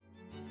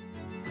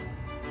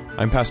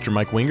I'm Pastor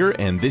Mike Winger,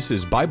 and this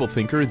is Bible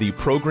Thinker, the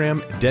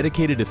program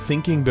dedicated to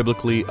thinking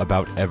biblically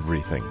about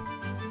everything.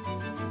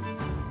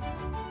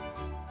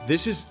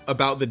 This is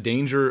about the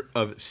danger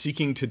of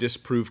seeking to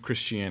disprove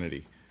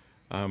Christianity.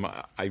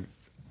 I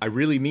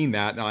really mean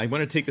that. Now, I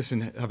want to take this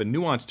and have a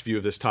nuanced view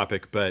of this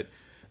topic, but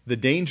the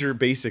danger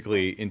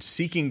basically in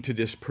seeking to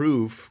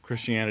disprove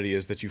Christianity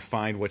is that you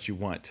find what you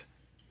want.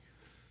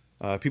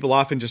 People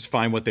often just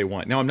find what they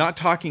want. Now, I'm not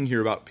talking here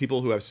about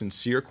people who have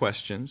sincere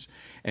questions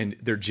and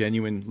they're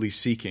genuinely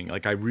seeking.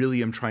 Like, I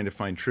really am trying to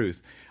find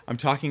truth. I'm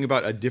talking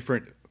about a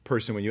different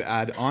person when you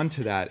add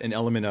onto that an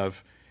element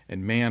of,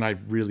 and man, I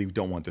really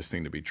don't want this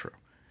thing to be true.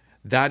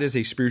 That is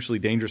a spiritually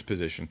dangerous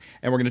position.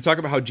 And we're going to talk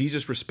about how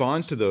Jesus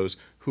responds to those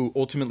who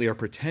ultimately are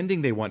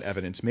pretending they want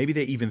evidence. Maybe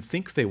they even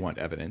think they want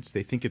evidence.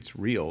 They think it's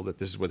real, that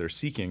this is what they're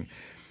seeking.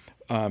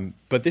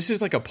 But this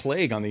is like a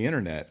plague on the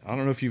internet. I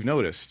don't know if you've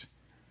noticed.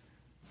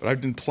 But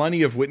I've done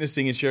plenty of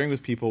witnessing and sharing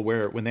with people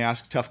where when they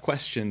ask tough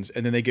questions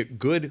and then they get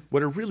good,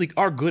 what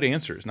are good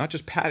answers, not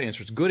just pat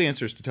answers, good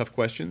answers to tough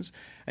questions,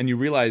 and you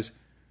realize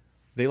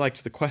they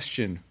liked the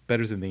question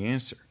better than the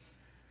answer.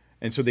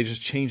 And so they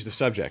just change the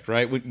subject,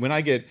 right? When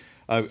I get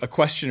a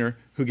questioner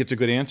who gets a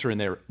good answer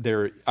and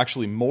they're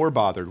actually more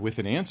bothered with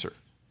an answer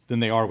than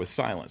they are with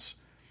silence,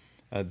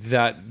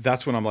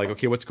 that's when I'm like,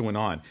 okay, what's going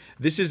on?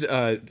 This is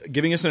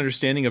giving us an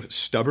understanding of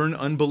stubborn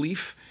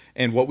unbelief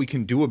and what we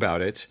can do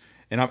about it.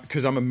 And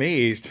because I'm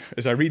amazed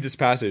as I read this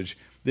passage,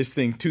 this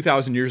thing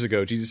 2,000 years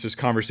ago, Jesus'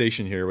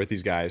 conversation here with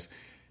these guys,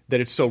 that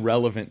it's so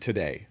relevant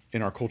today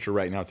in our culture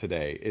right now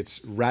today.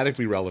 It's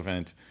radically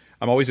relevant.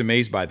 I'm always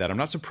amazed by that. I'm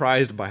not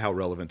surprised by how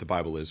relevant the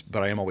Bible is,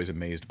 but I am always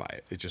amazed by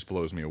it. It just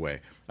blows me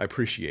away. I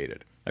appreciate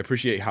it. I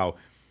appreciate how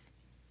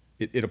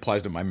it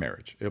applies to my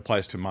marriage. It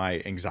applies to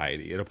my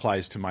anxiety. It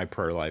applies to my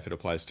prayer life. It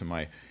applies to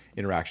my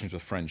interactions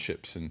with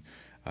friendships and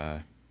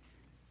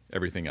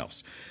everything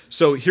else.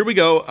 So here we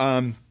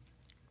go.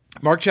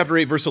 Mark chapter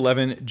 8, verse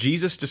 11,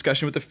 Jesus'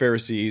 discussion with the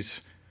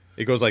Pharisees.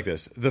 It goes like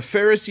this. The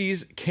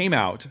Pharisees came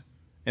out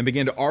and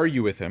began to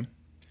argue with him,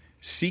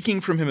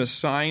 seeking from him a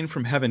sign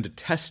from heaven to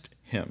test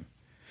him.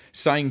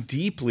 Sighing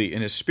deeply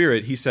in his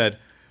spirit, he said,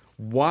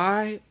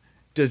 "Why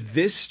does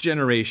this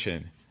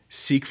generation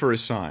seek for a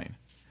sign?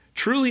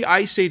 Truly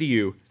I say to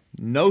you,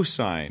 no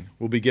sign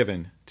will be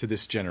given to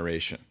this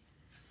generation."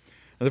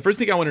 Now, the first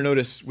thing I want to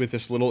notice with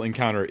this little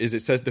encounter is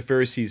it says the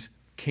Pharisees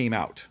came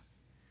out.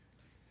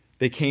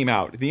 They came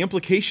out. The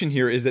implication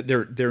here is that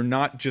they're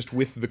not just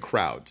with the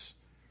crowds.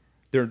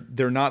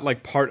 They're not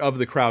like part of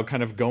the crowd,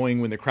 kind of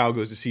going when the crowd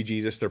goes to see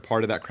Jesus. They're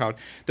part of that crowd.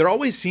 They're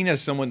always seen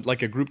as someone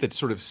like a group that's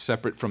sort of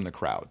separate from the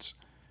crowds.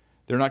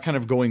 They're not kind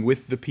of going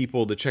with the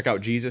people to check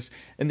out Jesus.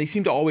 And they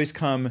seem to always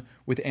come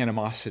with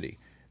animosity.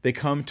 They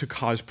come to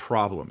cause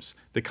problems.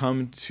 They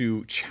come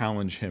to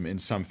challenge him in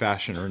some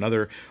fashion or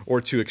another,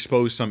 or to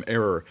expose some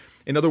error.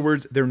 In other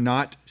words, they're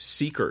not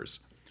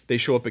seekers. They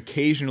show up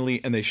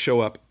occasionally, and they show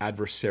up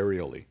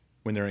adversarially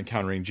when they're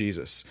encountering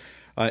Jesus.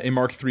 In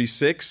Mark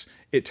 3:6,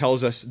 it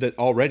tells us that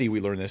already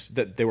we learn this,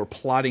 that they were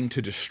plotting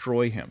to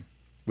destroy him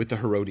with the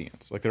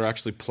Herodians. Like they're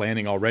actually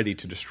planning already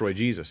to destroy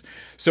Jesus.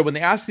 So when they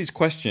ask these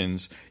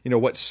questions,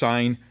 what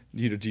sign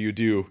do you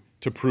do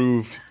to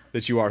prove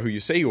that you are who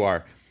you say you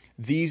are?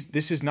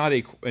 This is not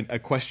a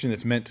question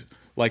that's meant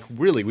like,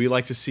 really, we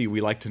like to see, we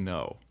like to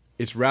know.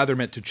 It's rather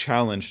meant to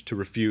challenge, to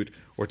refute,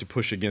 or to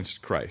push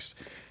against Christ.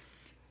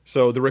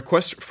 So the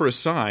request for a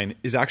sign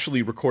is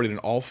actually recorded in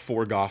all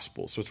four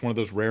Gospels. So it's one of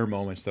those rare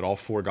moments that all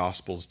four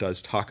Gospels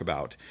does talk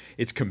about.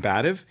 It's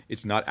combative.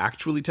 It's not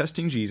actually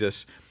testing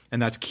Jesus. And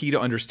that's key to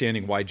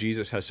understanding why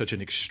Jesus has such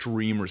an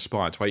extreme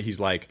response. Why he's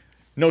like,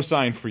 no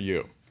sign for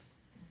you.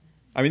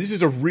 I mean, this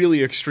is a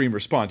really extreme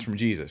response from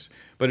Jesus.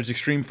 But it's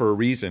extreme for a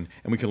reason,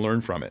 and we can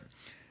learn from it.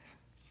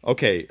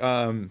 Okay,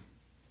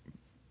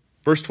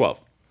 verse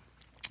 12.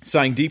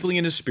 Sighing deeply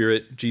in his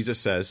spirit, Jesus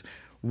says,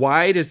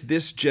 "Why does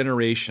this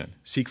generation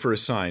seek for a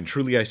sign?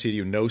 Truly I say to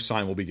you, no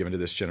sign will be given to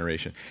this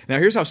generation." Now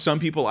here's how some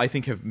people I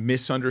think have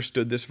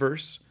misunderstood this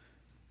verse,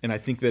 and I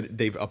think that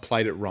they've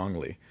applied it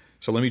wrongly.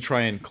 So let me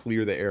try and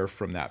clear the air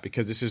from that,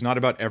 because this is not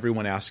about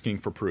everyone asking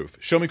for proof.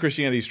 Show me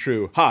Christianity is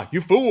true. Ha,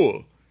 you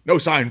fool! No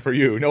sign for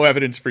you, no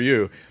evidence for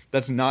you.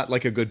 That's not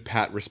like a good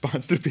pat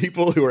response to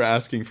people who are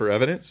asking for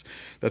evidence.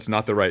 That's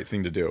not the right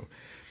thing to do.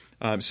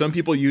 Some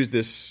people use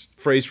this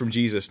phrase from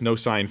Jesus, no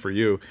sign for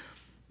you,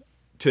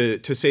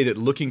 to say that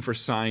looking for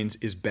signs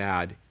is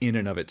bad in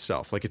and of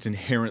itself, like it's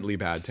inherently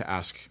bad to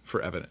ask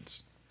for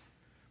evidence.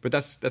 But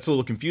that's a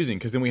little confusing,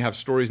 because then we have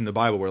stories in the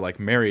Bible where, like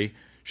Mary,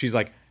 she's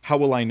like, how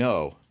will I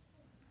know?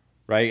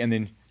 Right? And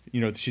then,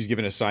 she's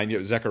given a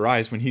sign.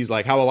 Zechariah, when he's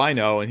like, how will I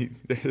know? And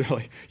they're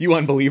like, you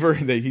unbeliever,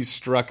 and he's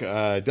struck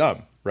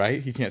dumb,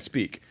 right? He can't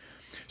speak.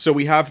 So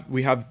we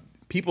have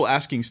people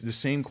asking the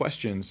same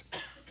questions,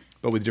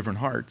 but with different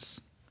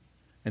hearts,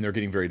 and they're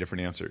getting very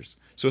different answers.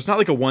 So it's not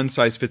like a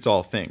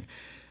one-size-fits-all thing.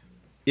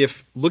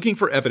 If looking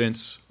for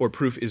evidence or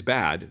proof is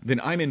bad, then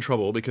I'm in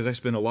trouble, because I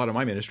spend a lot of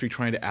my ministry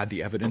trying to add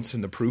the evidence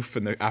and the proof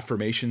and the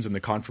affirmations and the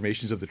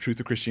confirmations of the truth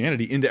of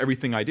Christianity into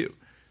everything I do.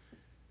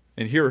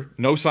 And here,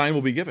 no sign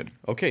will be given.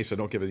 Okay, so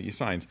don't give any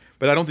signs.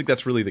 But I don't think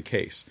that's really the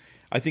case.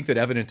 I think that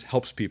evidence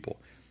helps people.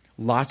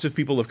 Lots of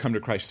people have come to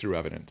Christ through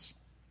evidence.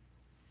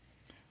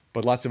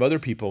 But lots of other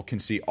people can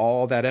see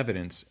all that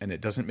evidence and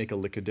it doesn't make a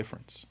lick of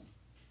difference.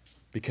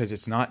 Because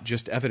it's not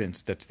just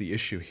evidence that's the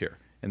issue here.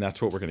 And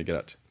that's what we're going to get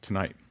at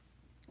tonight.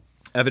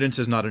 Evidence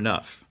is not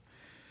enough.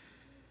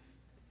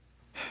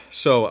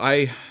 So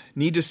I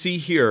need to see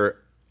here,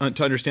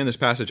 to understand this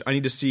passage, I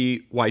need to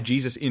see why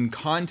Jesus in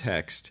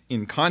context,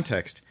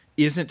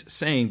 isn't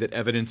saying that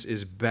evidence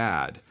is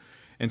bad.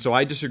 And so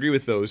I disagree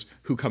with those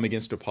who come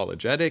against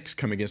apologetics,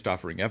 come against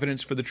offering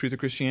evidence for the truth of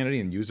Christianity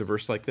and use a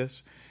verse like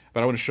this.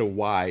 But I want to show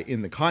why,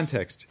 in the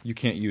context, you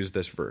can't use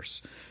this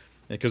verse.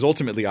 Because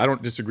ultimately, I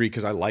don't disagree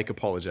because I like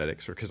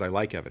apologetics or because I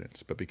like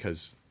evidence, but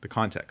because the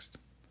context.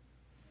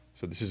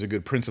 So this is a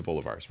good principle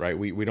of ours, right?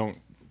 We don't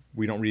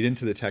read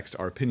into the text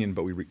our opinion,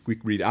 but we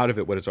read out of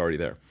it what is already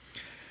there.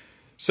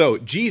 So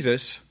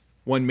Jesus,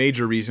 one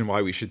major reason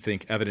why we should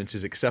think evidence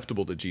is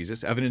acceptable to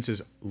Jesus, evidence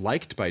is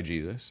liked by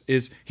Jesus,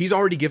 is he's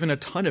already given a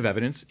ton of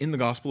evidence in the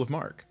Gospel of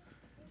Mark.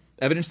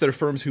 Evidence that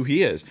affirms who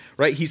he is,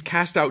 right? He's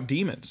cast out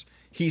demons.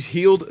 He's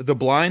healed the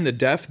blind, the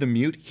deaf, the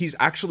mute. He's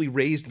actually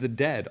raised the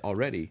dead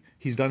already.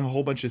 He's done a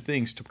whole bunch of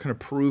things to kind of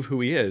prove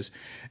who he is.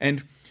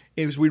 And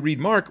as we read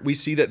Mark, we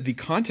see that the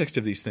context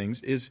of these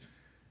things is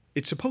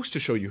it's supposed to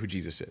show you who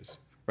Jesus is,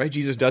 right?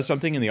 Jesus does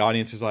something and the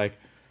audience is like,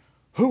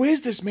 who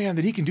is this man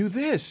that he can do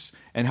this?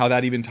 And how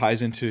that even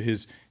ties into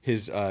his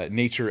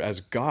nature as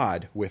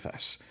God with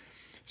us.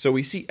 So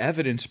we see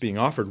evidence being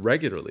offered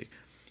regularly.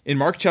 In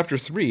Mark chapter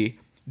 3,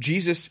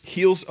 Jesus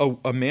heals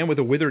a man with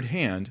a withered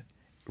hand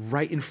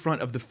right in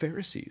front of the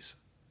Pharisees.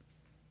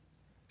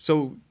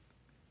 So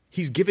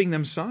he's giving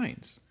them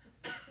signs.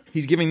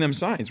 He's giving them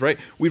signs, right?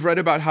 We've read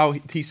about how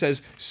he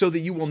says, so that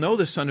you will know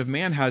the Son of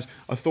Man has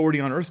authority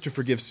on earth to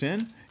forgive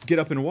sin, get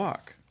up and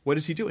walk. What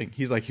is he doing?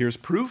 He's like, here's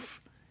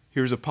proof.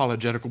 Here's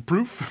apologetical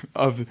proof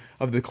of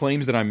the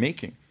claims that I'm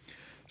making.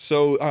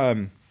 So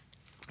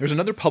there's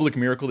another public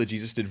miracle that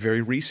Jesus did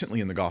very recently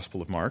in the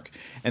Gospel of Mark,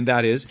 and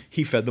that is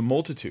he fed the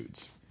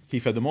multitudes. He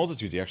fed the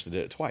multitudes. He actually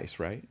did it twice,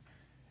 right?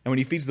 And when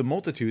he feeds the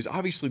multitudes,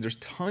 obviously there's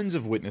tons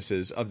of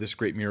witnesses of this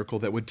great miracle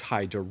that would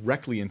tie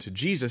directly into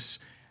Jesus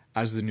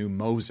as the new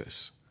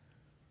Moses.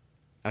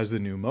 As the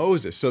new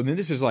Moses. So then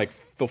this is like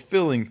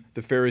fulfilling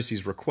the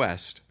Pharisees'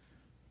 request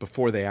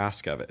before they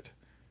ask of it.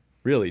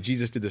 Really,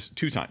 Jesus did this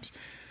 2 times.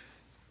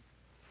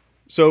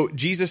 So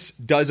Jesus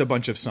does a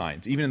bunch of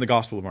signs. Even in the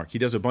Gospel of Mark, he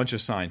does a bunch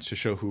of signs to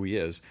show who he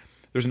is.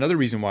 There's another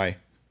reason why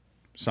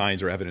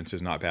signs or evidence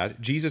is not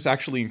bad. Jesus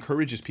actually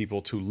encourages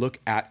people to look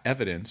at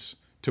evidence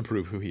to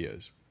prove who he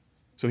is.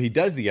 So he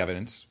does the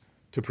evidence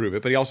to prove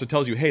it, but he also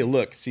tells you, hey,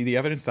 look, see the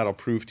evidence? That'll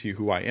prove to you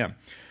who I am.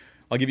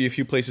 I'll give you a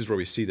few places where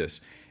we see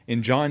this.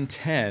 In John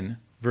 10,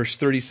 verse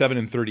 37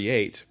 and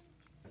 38,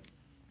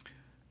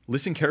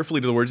 listen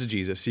carefully to the words of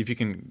Jesus. See if you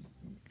can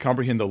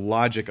comprehend the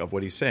logic of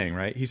what he's saying,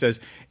 right? He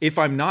says, if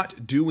I'm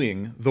not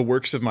doing the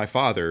works of my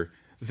Father,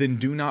 then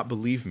do not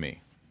believe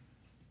me.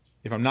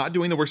 If I'm not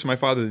doing the works of my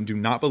Father, then do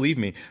not believe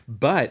me.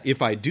 But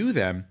if I do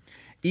them,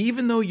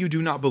 even though you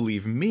do not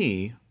believe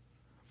me,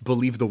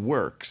 believe the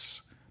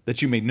works,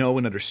 that you may know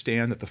and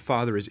understand that the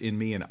Father is in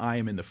me and I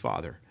am in the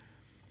Father.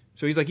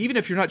 So he's like, even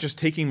if you're not just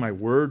taking my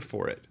word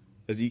for it,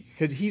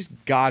 because he's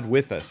God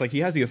with us, like he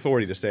has the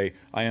authority to say,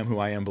 I am who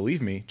I am,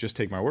 believe me, just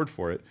take my word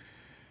for it.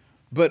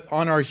 But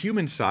on our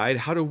human side,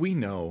 how do we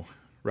know,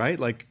 right?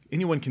 Like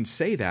anyone can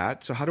say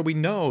that, so how do we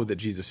know that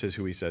Jesus is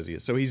who he says he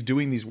is? So he's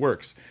doing these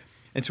works.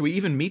 And so he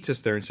even meets us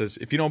there and says,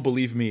 if you don't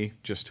believe me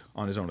just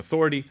on his own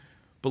authority,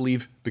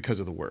 believe because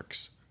of the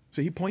works.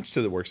 So he points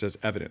to the works as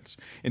evidence.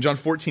 In John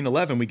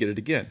 14:11, we get it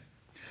again.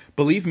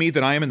 Believe me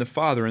that I am in the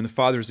Father and the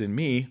Father is in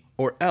me,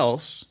 or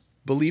else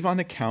believe on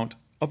account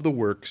of the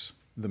works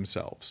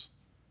themselves.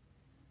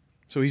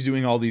 So he's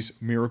doing all these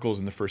miracles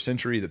in the first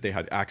century that they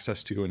had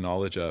access to and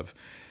knowledge of.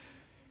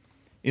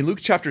 In Luke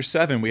chapter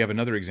 7, we have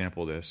another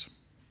example of this.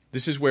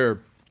 This is where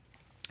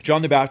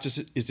John the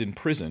Baptist is in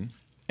prison,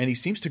 and he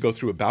seems to go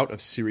through a bout of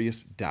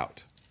serious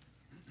doubt.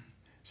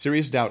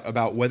 Serious doubt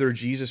about whether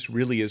Jesus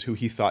really is who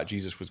he thought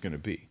Jesus was going to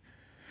be.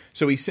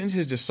 So he sends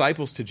his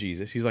disciples to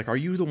Jesus. He's like, are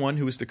you the one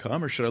who is to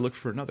come, or should I look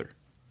for another?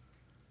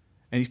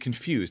 And he's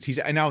confused.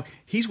 Now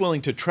he's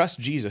willing to trust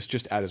Jesus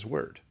just at his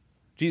word.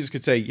 Jesus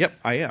could say, yep,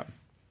 I am.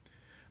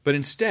 But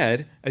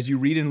instead, as you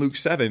read in Luke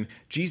 7,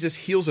 Jesus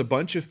heals a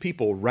bunch of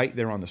people right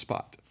there on the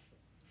spot.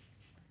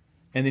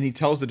 And then he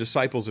tells the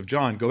disciples of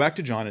John, go back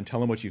to John and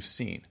tell him what you've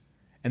seen.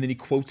 And then he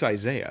quotes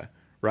Isaiah,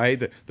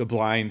 right? The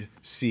blind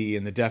see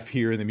and the deaf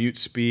hear and the mute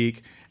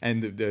speak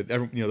and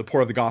the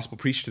poor of the gospel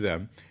preach to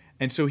them.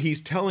 And so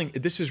he's telling,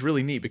 this is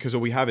really neat because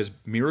what we have is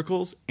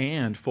miracles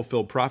and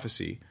fulfilled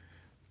prophecy,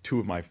 2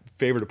 of my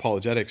favorite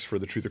apologetics for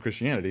the truth of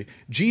Christianity.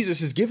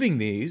 Jesus is giving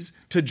these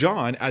to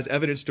John as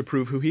evidence to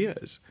prove who he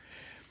is.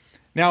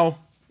 Now,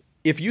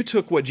 if you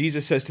took what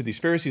Jesus says to these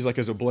Pharisees like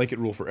as a blanket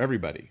rule for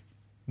everybody,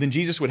 then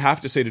Jesus would have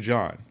to say to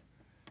John,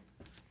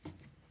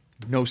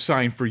 no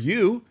sign for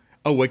you.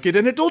 A wicked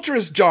and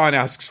adulterous John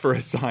asks for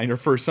a sign or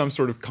for some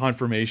sort of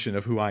confirmation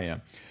of who I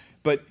am.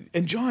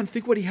 And John,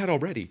 think what he had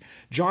already.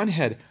 John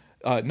had,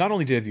 not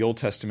only did he have the Old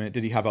Testament,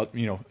 did he have,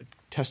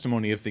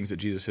 testimony of things that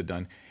Jesus had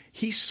done.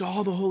 He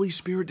saw the Holy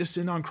Spirit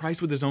descend on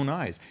Christ with his own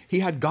eyes. He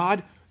had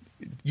God.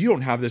 You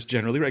don't have this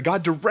generally, right?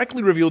 God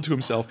directly revealed to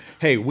himself,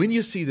 hey, when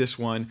you see this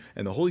one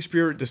and the Holy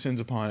Spirit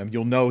descends upon him,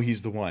 you'll know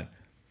he's the one.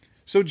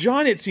 So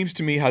John, it seems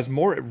to me, has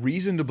more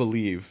reason to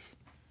believe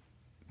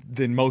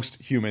than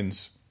most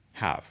humans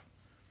have.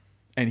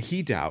 And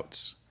he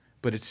doubts,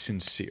 but it's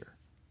sincere.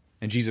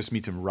 And Jesus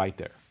meets him right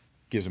there.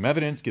 Gives him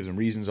evidence, gives him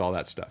reasons, all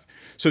that stuff.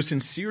 So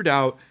sincere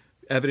doubt,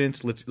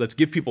 evidence, let's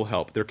give people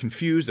help. They're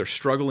confused, they're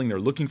struggling, they're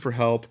looking for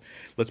help.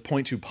 Let's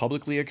point to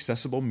publicly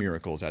accessible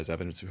miracles as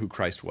evidence of who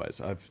Christ was,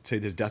 of, say,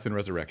 his death and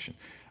resurrection,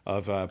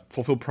 of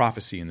fulfilled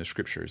prophecy in the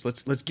scriptures.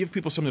 Let's give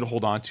people something to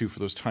hold on to for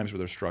those times where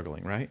they're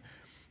struggling, right?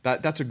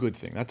 That's a good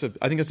thing. I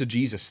think that's a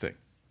Jesus thing.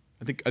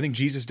 I think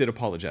Jesus did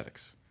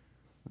apologetics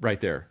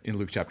right there in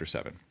Luke chapter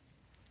 7.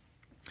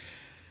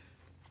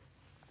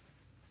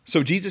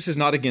 So Jesus is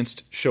not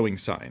against showing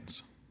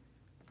signs.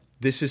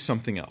 This is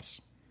something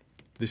else.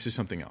 This is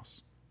something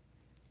else.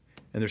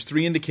 And there's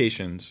 3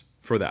 indications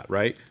for that,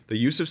 right? The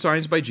use of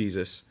signs by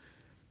Jesus,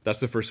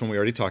 that's the first one we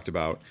already talked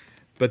about.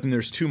 But then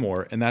there's 2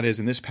 more, and that is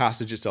in this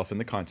passage itself, in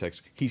the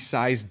context, he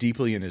sighs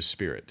deeply in his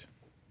spirit.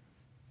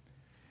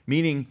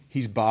 Meaning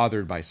he's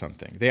bothered by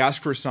something. They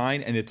ask for a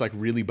sign, and it's like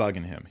really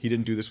bugging him. He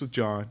didn't do this with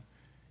John.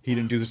 He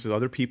didn't do this with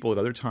other people at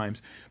other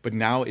times. But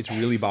now it's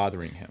really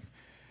bothering him.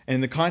 And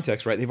in the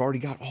context, right, they've already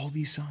got all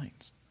these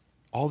signs,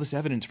 all this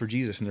evidence for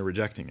Jesus, and they're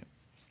rejecting it.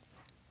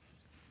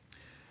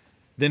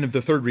 Then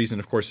the third reason,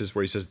 of course, is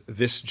where he says the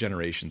this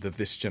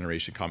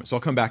generation comment. So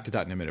I'll come back to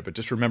that in a minute. But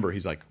just remember,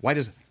 he's like, why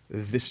does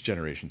this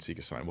generation seek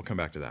a sign? We'll come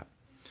back to that.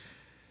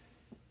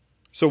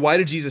 So why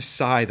did Jesus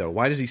sigh, though?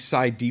 Why does he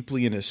sigh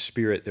deeply in his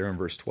spirit there in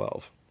verse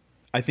 12?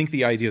 I think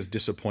the idea is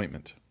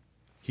disappointment.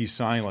 He's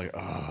sighing like,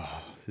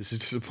 this is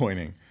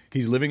disappointing.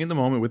 He's living in the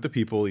moment with the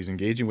people, he's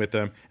engaging with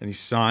them, and he's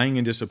sighing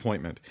in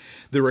disappointment.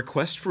 The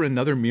request for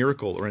another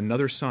miracle or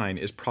another sign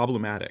is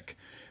problematic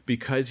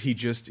because he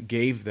just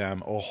gave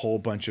them a whole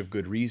bunch of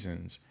good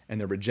reasons, and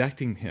they're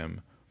rejecting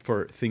him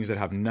for things that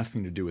have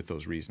nothing to do with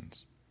those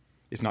reasons.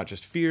 It's not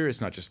just fear,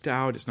 it's not just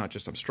doubt, it's not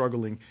just I'm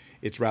struggling.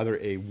 It's rather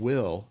a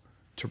will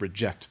to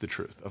reject the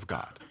truth of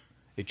God,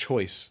 a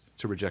choice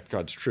to reject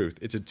God's truth.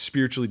 It's a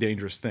spiritually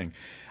dangerous thing.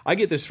 I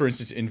get this, for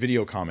instance, in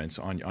video comments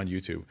on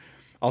YouTube.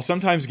 I'll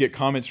sometimes get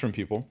comments from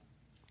people,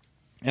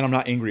 and I'm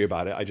not angry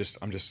about it.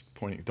 I'm just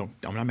pointing.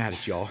 I'm not mad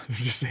at y'all. I'm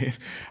just saying.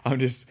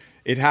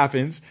 It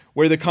happens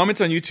where the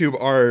comments on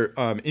YouTube are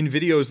in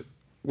videos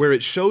where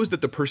it shows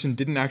that the person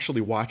didn't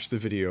actually watch the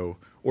video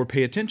or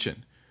pay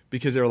attention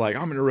because they're like,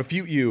 I'm going to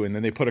refute you, and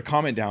then they put a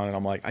comment down, and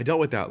I'm like, I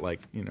dealt with that. Like,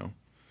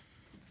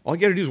 all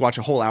you got to do is watch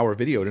a whole hour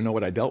video to know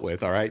what I dealt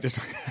with. All right, just.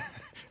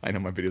 I know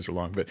my videos are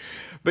long,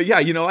 but yeah,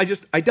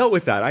 I dealt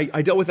with that.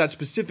 I dealt with that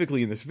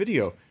specifically in this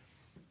video.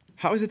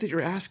 How is it that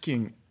you're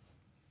asking?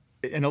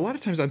 And a lot of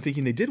times I'm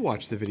thinking they did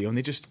watch the video and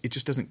it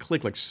just doesn't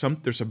click. Like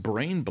there's a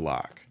brain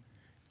block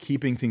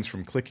keeping things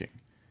from clicking.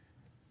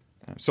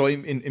 So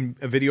in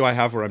a video I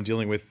have where I'm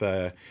dealing with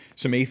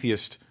some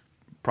atheist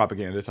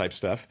propaganda type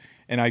stuff,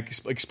 and I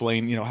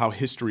explain, how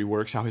history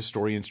works, how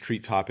historians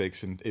treat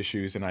topics and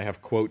issues, and I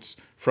have quotes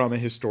from a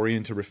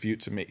historian to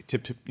refute some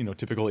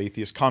typical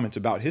atheist comments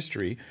about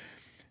history,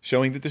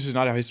 showing that this is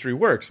not how history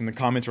works. And the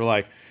comments are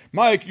like,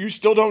 Mike, you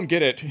still don't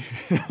get it.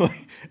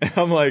 And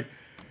I'm like,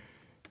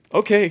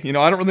 okay, I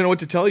don't really know what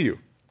to tell you.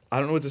 I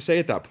don't know what to say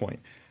at that point.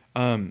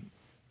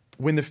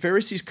 When the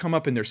Pharisees come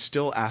up and they're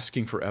still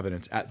asking for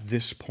evidence at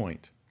this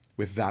point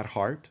with that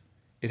heart,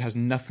 it has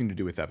nothing to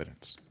do with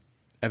evidence.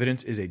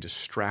 Evidence is a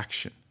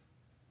distraction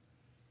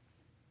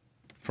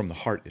from the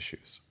heart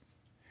issues.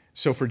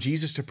 So for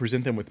Jesus to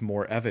present them with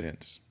more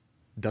evidence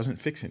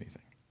doesn't fix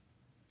anything.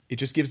 It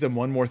just gives them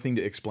one more thing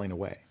to explain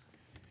away.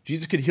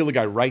 Jesus could heal a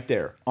guy right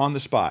there, on the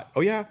spot.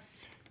 Oh yeah?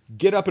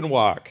 Get up and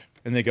walk.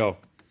 And they go,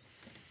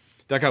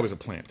 that guy was a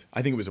plant.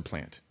 I think it was a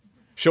plant.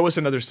 Show us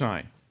another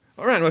sign.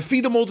 All right, I'm going to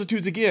feed the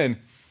multitudes again.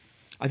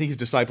 I think his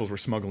disciples were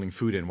smuggling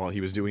food in while he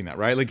was doing that,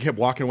 right? Like he kept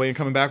walking away and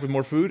coming back with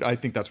more food. I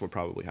think that's what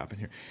probably happened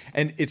here.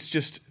 And it's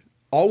just,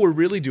 all we're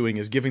really doing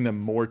is giving them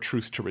more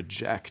truth to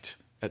reject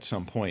at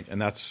some point.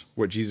 And that's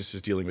what Jesus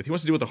is dealing with. He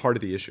wants to deal with the heart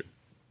of the issue.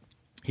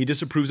 He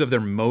disapproves of their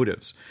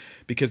motives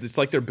because it's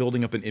like they're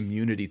building up an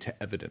immunity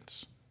to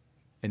evidence,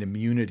 an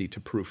immunity to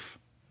proof.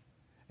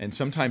 And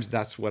sometimes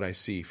that's what I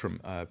see from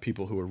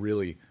people who are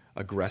really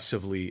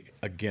aggressively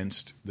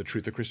against the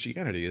truth of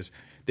Christianity is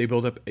they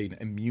build up an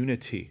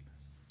immunity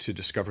to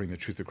discovering the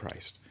truth of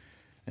Christ.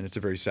 And it's a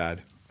very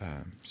sad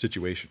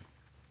situation.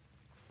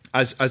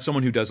 As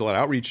someone who does a lot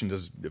of outreach and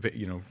does,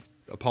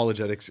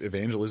 apologetics,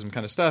 evangelism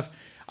kind of stuff,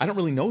 I don't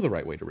really know the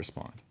right way to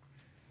respond.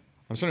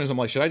 Sometimes I'm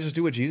like, should I just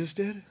do what Jesus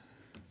did?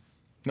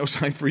 No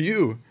sign for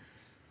you.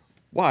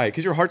 Why?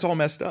 Because your heart's all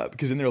messed up.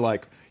 Because then they're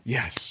like,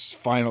 yes,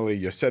 finally,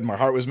 you said my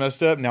heart was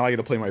messed up. Now I got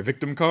to play my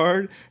victim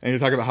card. And you're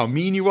talking about how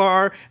mean you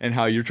are and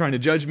how you're trying to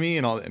judge me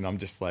and all. And I'm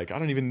just like,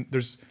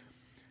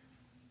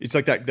 it's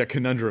like that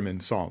conundrum in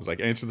Psalms. Like,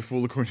 answer the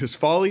fool according to his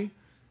folly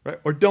right?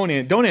 Or don't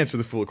answer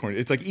the fool according.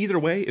 It's like either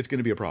way, it's going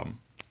to be a problem.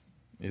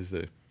 Is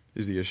the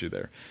issue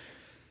there?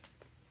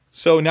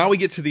 So now we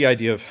get to the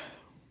idea of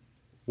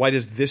why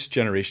does this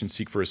generation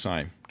seek for a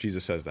sign?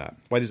 Jesus says that.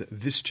 Why does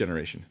this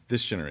generation?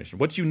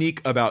 What's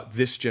unique about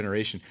this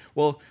generation?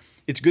 Well,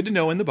 it's good to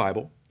know in the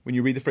Bible when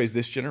you read the phrase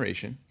 "this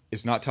generation,"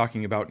 it's not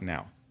talking about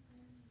now.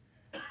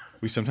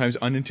 We sometimes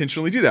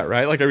unintentionally do that,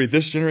 right? Like I read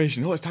this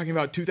generation. Oh, it's talking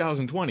about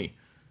 2020.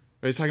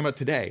 Or it's talking about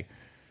today.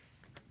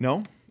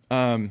 No.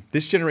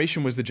 This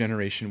generation was the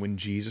generation when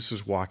Jesus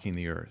was walking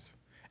the earth.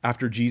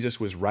 After Jesus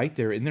was right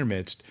there in their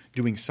midst,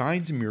 doing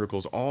signs and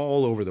miracles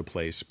all over the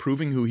place,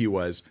 proving who he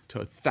was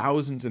to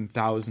thousands and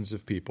thousands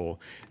of people,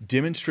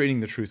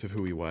 demonstrating the truth of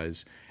who he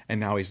was. And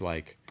now he's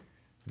like,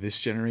 this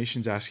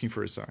generation's asking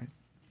for a sign.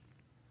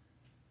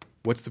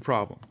 What's the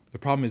problem? The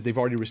problem is they've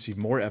already received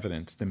more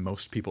evidence than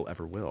most people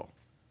ever will.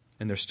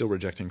 And they're still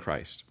rejecting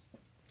Christ.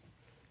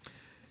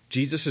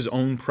 Jesus'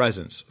 own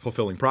presence,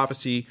 fulfilling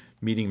prophecy,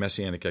 meeting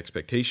messianic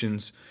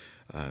expectations,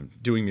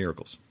 doing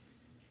miracles.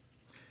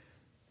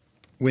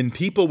 When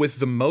people with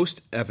the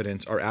most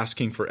evidence are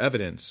asking for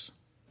evidence,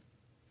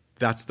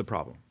 that's the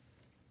problem.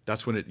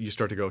 That's when you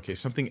start to go, okay,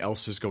 something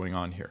else is going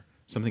on here.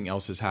 Something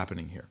else is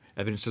happening here.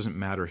 Evidence doesn't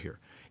matter here.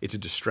 It's a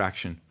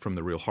distraction from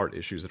the real heart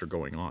issues that are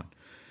going on.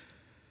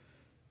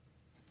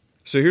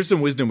 So here's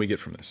some wisdom we get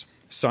from this.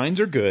 Signs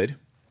are good.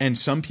 And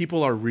some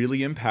people are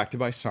really impacted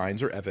by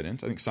signs or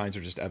evidence. I think signs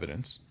are just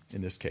evidence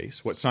in this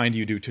case. What sign do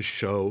you do to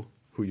show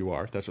who you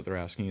are? That's what they're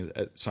asking.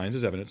 Signs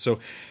is evidence.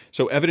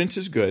 So evidence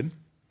is good,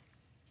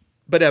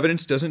 but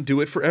evidence doesn't do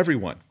it for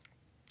everyone.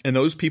 And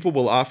those people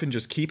will often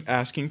just keep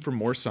asking for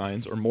more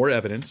signs or more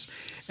evidence,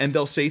 and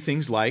they'll say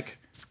things like,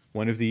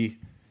 one of the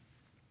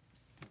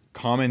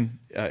common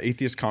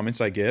atheist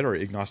comments I get or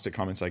agnostic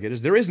comments I get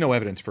is, there is no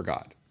evidence for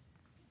God.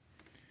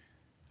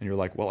 And you're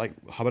like, well,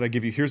 how about I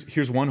give you,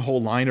 here's one whole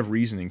line of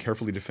reasoning,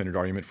 carefully defended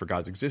argument for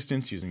God's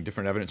existence using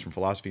different evidence from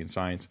philosophy and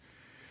science.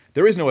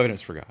 There is no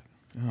evidence for God.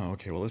 Oh,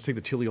 okay, well, let's take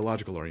the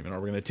teleological argument. Are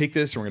we going to take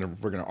this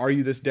and we're going to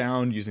argue this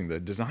down using the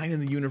design of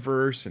the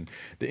universe and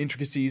the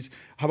intricacies?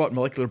 How about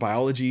molecular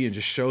biology and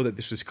just show that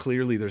this is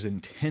clearly, there's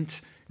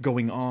intent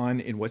going on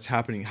in what's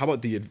happening? How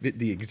about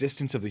the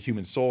existence of the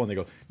human soul? And they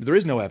go, there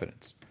is no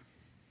evidence.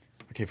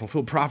 Okay,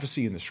 fulfilled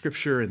prophecy in the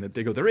scripture, and that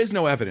they go, there is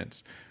no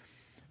evidence.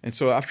 And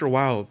so after a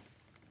while,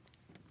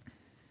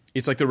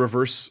 it's like the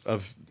reverse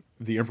of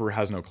the emperor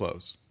has no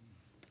clothes.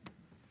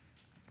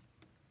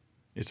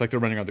 It's like they're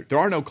running out. There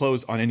are no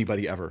clothes on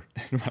anybody ever,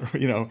 no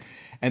matter,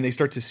 and they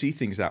start to see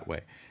things that way.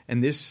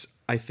 And this,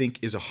 I think,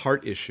 is a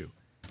heart issue.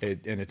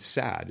 And it's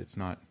sad. It's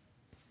not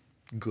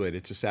good.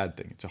 It's a sad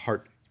thing. It's a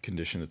heart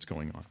condition that's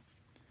going on.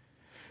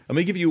 Let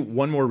me give you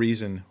one more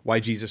reason why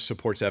Jesus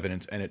supports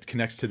evidence, and it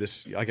connects to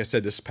this. Like I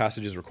said, this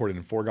passage is recorded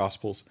in 4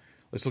 Gospels.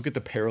 Let's look at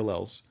the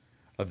parallels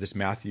of this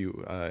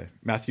Matthew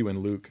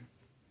and Luke.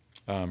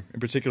 In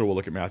particular, we'll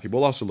look at Matthew.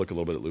 We'll also look a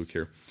little bit at Luke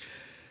here.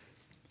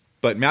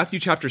 But Matthew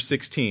chapter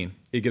 16,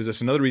 it gives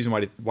us another reason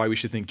why we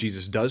should think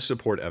Jesus does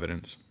support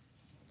evidence,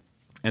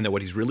 and that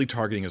what he's really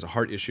targeting is a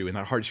heart issue, and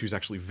that heart issue is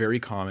actually very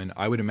common.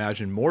 I would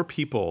imagine more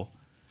people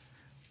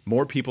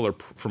are,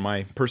 from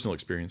my personal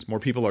experience, more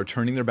people are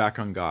turning their back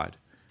on God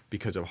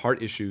because of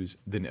heart issues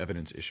than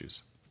evidence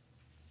issues.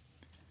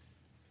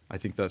 I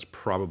think that's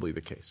probably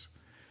the case.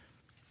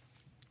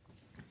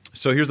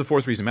 So here's the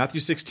fourth reason. Matthew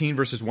 16,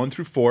 verses 1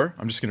 through 4.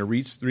 I'm just going to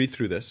read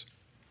through this.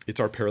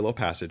 It's our parallel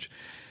passage.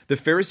 The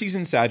Pharisees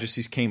and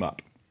Sadducees came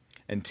up,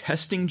 and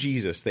testing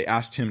Jesus, they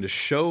asked him to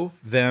show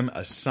them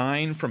a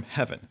sign from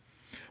heaven.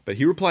 But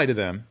he replied to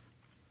them,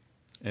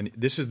 and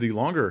this is the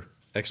longer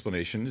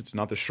explanation. It's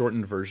not the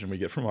shortened version we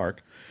get from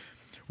Mark.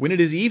 When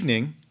it is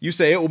evening, you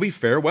say it will be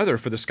fair weather,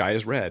 for the sky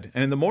is red.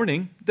 And in the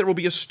morning, there will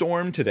be a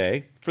storm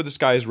today, for the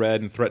sky is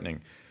red and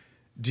threatening.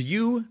 Do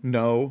you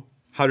know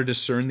how to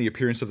discern the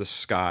appearance of the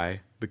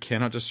sky, but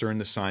cannot discern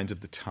the signs of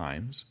the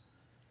times?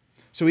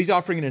 So he's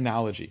offering an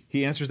analogy.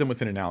 He answers them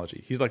with an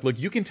analogy. He's like, look,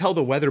 you can tell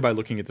the weather by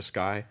looking at the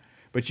sky,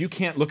 but you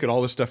can't look at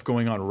all the stuff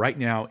going on right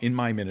now in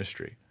my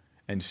ministry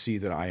and see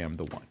that I am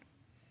the one.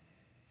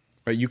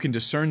 Right? You can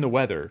discern the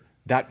weather.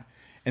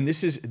 And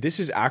this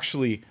is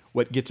actually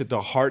what gets at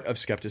the heart of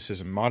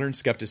skepticism. Modern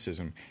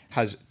skepticism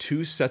has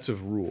 2 sets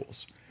of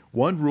rules.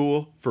 One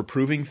rule for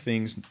proving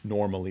things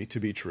normally to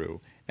be true,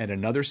 and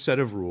another set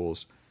of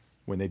rules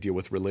when they deal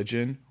with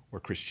religion or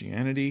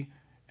Christianity,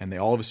 and they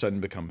all of a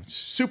sudden become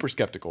super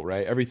skeptical,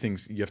 right?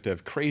 You have to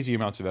have crazy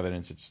amounts of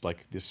evidence. It's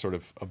like this sort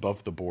of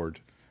above the board,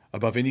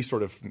 above any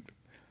sort of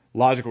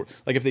logical.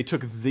 Like if they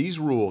took these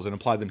rules and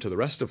applied them to the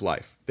rest of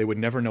life, they would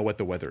never know what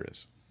the weather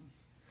is.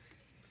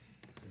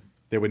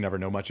 They would never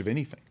know much of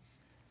anything.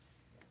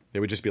 They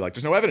would just be like,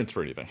 there's no evidence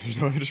for anything. There's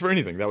no evidence for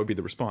anything. That would be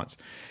the response.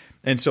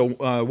 And so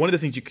one of the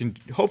things you can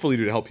hopefully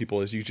do to help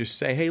people is you just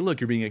say, hey, look,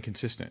 you're being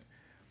inconsistent.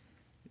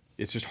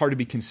 It's just hard to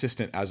be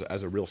consistent as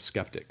a real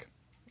skeptic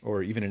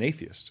or even an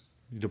atheist.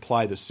 You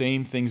apply the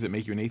same things that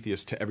make you an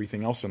atheist to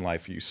everything else in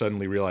life. You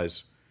suddenly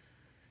realize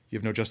you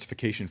have no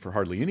justification for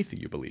hardly anything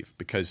you believe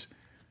because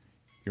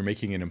you're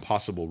making an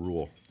impossible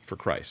rule for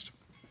Christ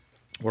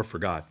or for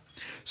God.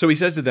 So he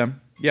says to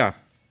them, Yeah,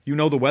 you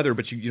know the weather,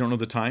 but you don't know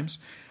the times.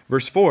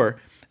 Verse 4,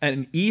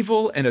 an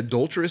evil and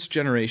adulterous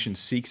generation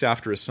seeks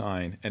after a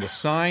sign, and a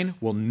sign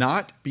will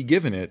not be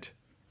given it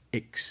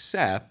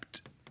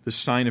except the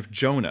sign of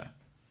Jonah.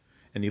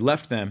 And he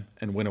left them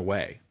and went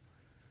away.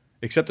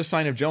 Except the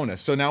sign of Jonah.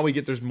 So now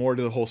there's more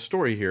to the whole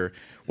story here.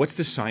 What's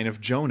the sign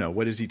of Jonah?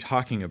 What is he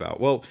talking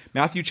about? Well,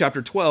 Matthew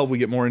chapter 12, we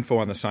get more info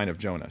on the sign of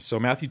Jonah. So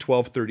Matthew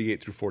 12,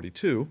 38 through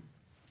 42,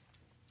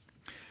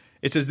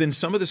 it says, then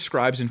some of the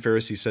scribes and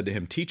Pharisees said to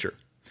him, Teacher,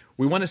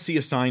 we want to see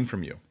a sign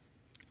from you.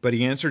 But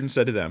he answered and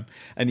said to them,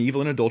 an evil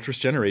and adulterous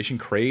generation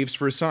craves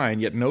for a sign,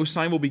 yet no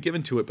sign will be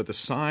given to it but the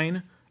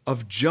sign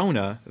of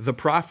Jonah the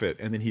prophet.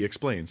 And then he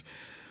explains,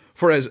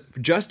 for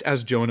just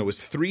as Jonah was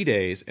 3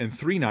 days and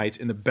 3 nights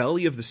in the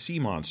belly of the sea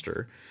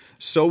monster,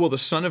 so will the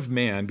Son of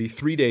Man be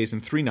 3 days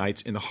and 3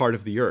 nights in the heart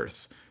of the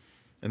earth.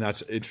 And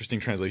that's interesting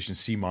translation,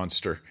 sea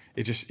monster.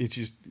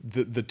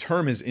 The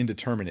term is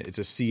indeterminate. It's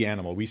a sea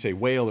animal. We say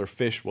whale or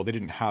fish. Well, they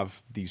didn't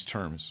have these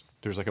terms.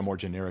 There's like a more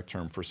generic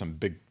term for some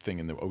big thing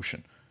in the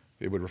ocean.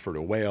 It would refer to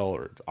a whale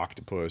or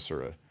octopus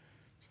or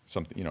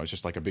something. It's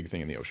just like a big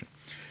thing in the ocean.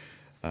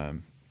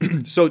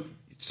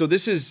 So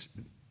this is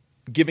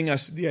giving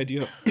us the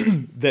idea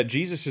that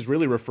Jesus is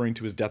really referring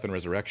to his death and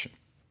resurrection.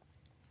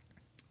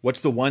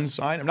 What's the one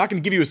sign? I'm not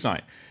going to give you a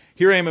sign.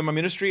 Here I am in my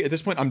ministry. At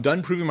this point, I'm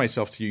done proving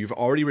myself to you. You've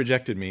already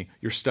rejected me.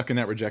 You're stuck in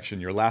that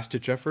rejection. Your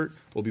last-ditch effort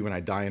will be when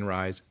I die and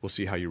rise. We'll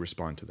see how you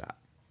respond to that.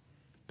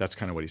 That's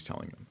kind of what he's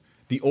telling them.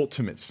 The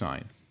ultimate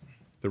sign,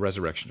 the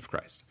resurrection of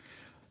Christ.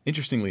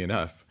 Interestingly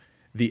enough,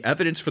 the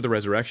evidence for the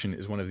resurrection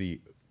is one of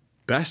the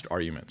best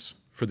arguments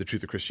for the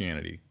truth of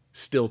Christianity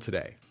still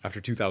today,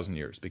 after 2,000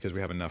 years, because we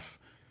have enough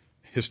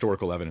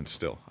historical evidence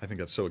still. I think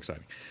that's so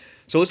exciting.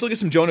 So let's look at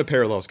some Jonah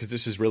parallels, because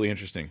this is really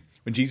interesting.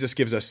 When Jesus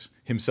gives us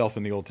himself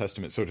in the Old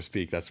Testament, so to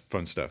speak, that's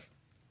fun stuff.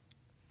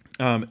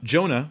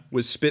 Jonah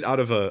was spit out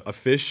of a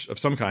fish of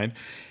some kind,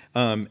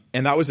 and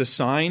that was a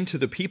sign to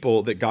the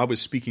people that God was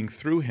speaking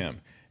through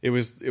him. It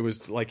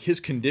was like his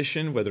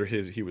condition, whether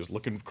he was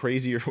looking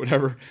crazy or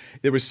whatever.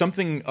 There was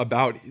something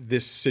about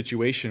this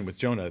situation with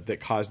Jonah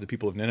that caused the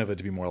people of Nineveh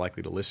to be more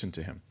likely to listen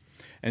to him.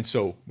 And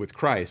so with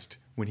Christ,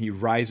 when he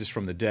rises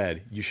from the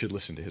dead, you should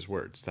listen to his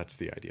words. That's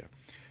the idea.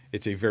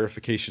 It's a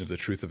verification of the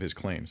truth of his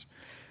claims.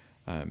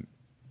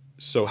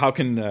 So how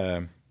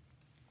can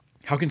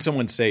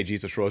someone say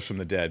Jesus rose from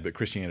the dead, but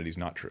Christianity is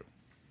not true?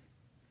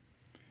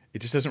 It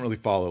just doesn't really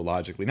follow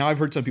logically. Now, I've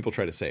heard some people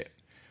try to say it.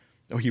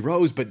 Oh, he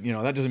rose, but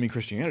that doesn't mean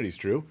Christianity is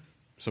true.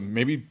 So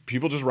maybe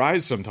people just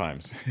rise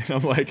sometimes. And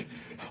I'm like,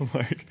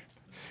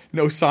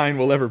 no sign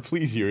will ever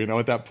please you.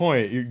 At that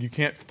point, you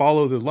can't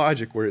follow the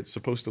logic where it's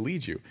supposed to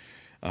lead you.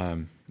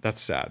 That's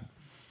sad.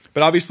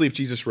 But obviously, if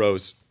Jesus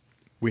rose,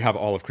 we have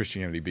all of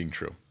Christianity being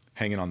true,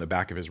 hanging on the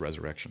back of his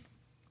resurrection.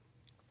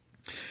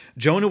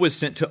 Jonah was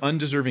sent to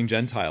undeserving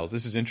Gentiles.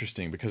 This is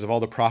interesting because of all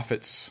the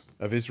prophets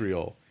of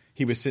Israel.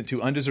 He was sent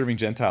to undeserving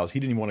Gentiles. He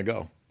didn't even want to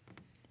go.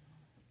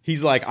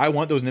 He's like, I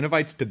want those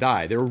Ninevites to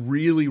die. They're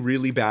really,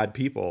 really bad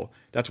people.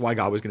 That's why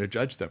God was going to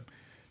judge them.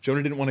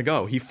 Jonah didn't want to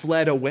go. He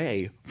fled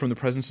away from the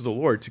presence of the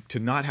Lord to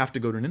not have to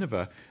go to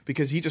Nineveh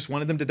because he just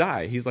wanted them to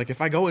die. He's like, if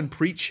I go and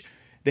preach,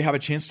 they have a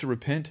chance to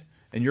repent,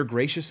 and you're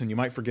gracious and you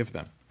might forgive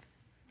them.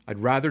 I'd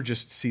rather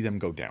just see them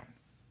go down.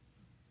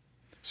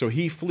 So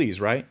he flees,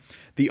 right?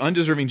 The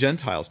undeserving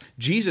Gentiles.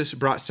 Jesus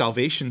brought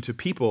salvation to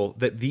people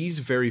that these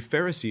very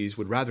Pharisees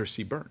would rather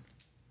see burn.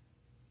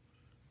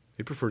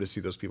 They prefer to see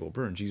those people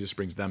burn. Jesus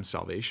brings them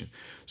salvation.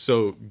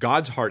 So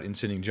God's heart in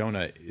sending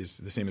Jonah is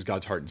the same as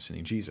God's heart in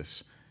sending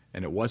Jesus.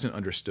 And it wasn't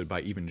understood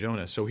by even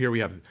Jonah. So here we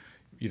have,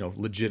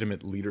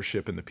 legitimate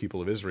leadership in the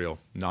people of Israel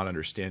not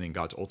understanding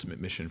God's ultimate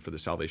mission for the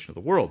salvation of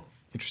the world.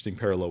 Interesting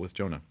parallel with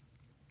Jonah.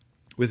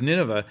 With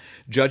Nineveh,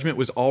 judgment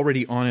was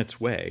already on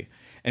its way,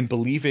 and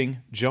believing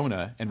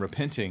Jonah and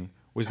repenting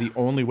was the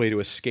only way to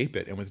escape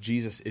it. And with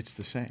Jesus, it's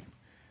the same.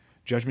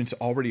 Judgment's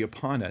already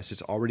upon us.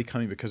 It's already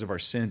coming because of our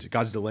sins.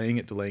 God's delaying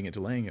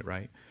it,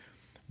 right?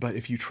 But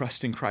if you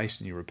trust in Christ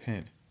and you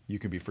repent, you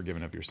can be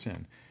forgiven of your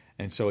sin.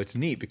 And so it's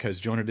neat because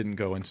Jonah didn't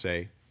go and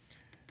say,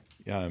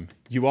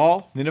 you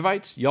all,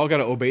 Ninevites, y'all got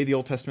to obey the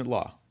Old Testament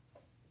law,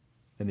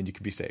 and then you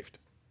can be saved,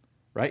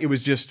 right? It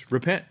was just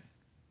repent.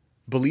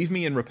 Believe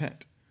me and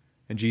repent.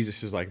 And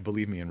Jesus is like,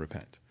 believe me and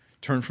repent.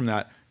 Turn from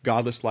that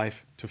godless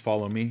life to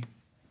follow me.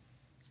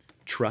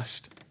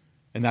 Trust.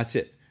 And that's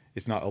it.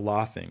 It's not a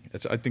law thing.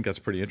 I think that's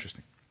pretty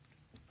interesting.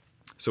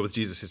 So with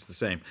Jesus, it's the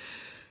same.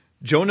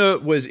 Jonah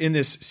was in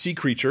this sea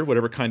creature,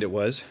 whatever kind it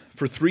was,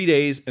 for 3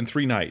 days and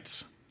 3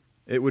 nights.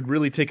 It would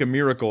really take a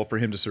miracle for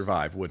him to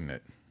survive, wouldn't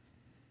it?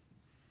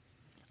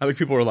 I think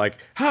people are like,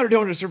 how did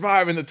Jonah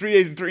survive in the 3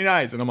 days and 3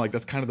 nights? And I'm like,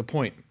 that's kind of the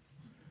point.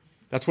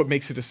 That's what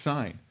makes it a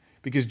sign.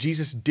 Because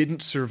Jesus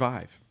didn't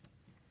survive.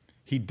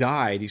 He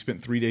died. He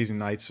spent 3 days and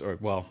nights,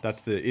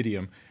 that's the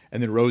idiom,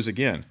 and then rose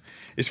again.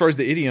 As far as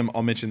the idiom,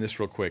 I'll mention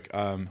this real quick.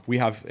 I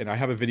have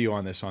a video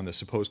on this, on the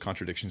supposed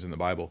contradictions in the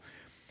Bible.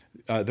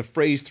 The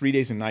phrase 3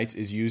 days and nights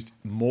is used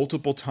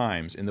multiple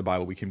times in the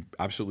Bible. We can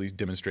absolutely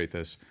demonstrate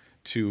this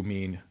to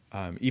mean,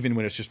 even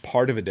when it's just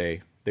part of a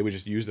day, they would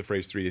just use the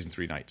phrase 3 days and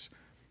 3 nights.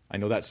 I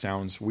know that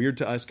sounds weird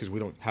to us because we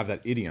don't have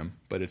that idiom,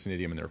 but it's an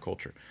idiom in their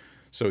culture.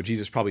 So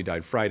Jesus probably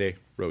died Friday,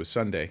 rose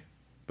Sunday,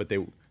 but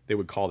they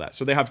would call that.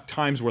 So they have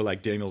times where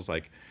like Daniel's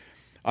like,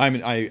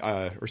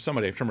 or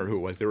somebody, I can't remember who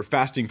it was, they were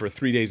fasting for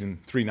 3 days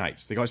and 3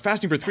 nights. They go, I was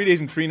fasting for 3 days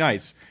and 3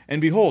 nights, and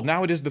behold,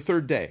 now it is the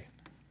third day.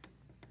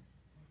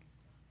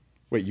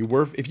 Wait,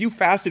 if you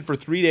fasted for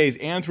 3 days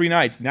and 3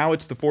 nights, now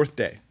it's the fourth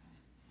day,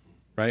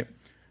 right?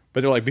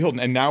 But they're like, behold,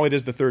 and now it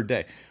is the third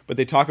day. But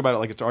they talk about it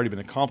like it's already been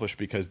accomplished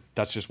because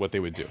that's just what they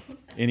would do.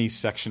 Any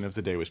section of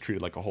the day was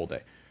treated like a whole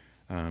day.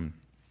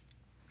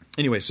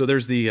 Anyway, so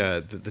there's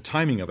the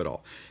timing of it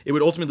all. It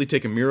would ultimately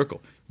take a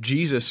miracle.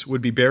 Jesus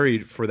would be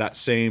buried for that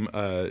same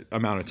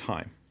amount of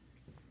time.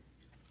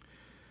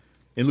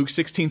 In Luke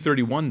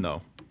 16:31,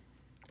 though,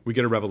 we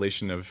get a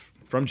revelation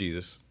from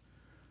Jesus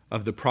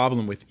of the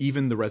problem with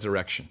even the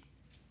resurrection.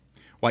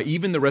 Why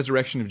even the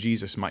resurrection of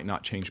Jesus might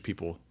not change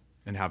people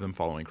and have them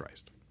following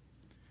Christ,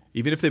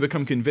 even if they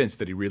become convinced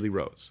that he really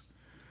rose.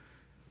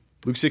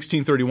 Luke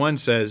 16:31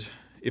 says,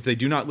 if they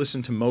do not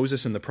listen to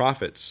Moses and the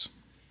prophets,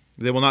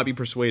 they will not be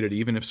persuaded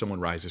even if someone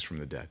rises from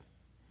the dead.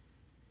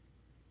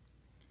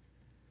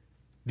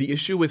 The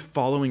issue with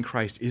following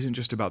Christ isn't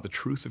just about the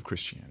truth of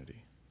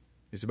Christianity.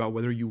 It's about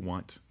whether you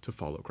want to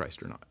follow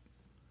Christ or not.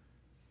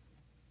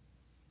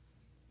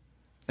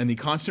 And the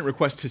constant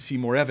request to see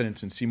more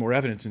evidence and see more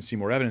evidence and see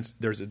more evidence,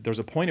 there's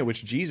a point at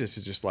which Jesus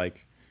is just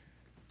like,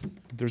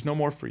 there's no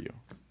more for you.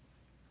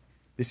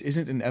 This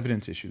isn't an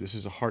evidence issue. This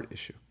is a heart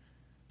issue.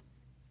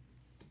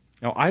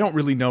 Now, I don't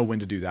really know when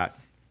to do that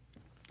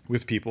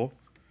with people.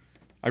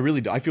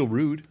 I feel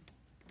rude.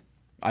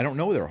 I don't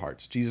know their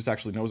hearts. Jesus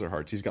actually knows their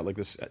hearts. He's got like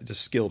this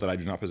skill that I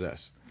do not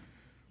possess.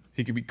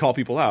 He could call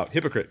people out,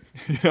 hypocrite,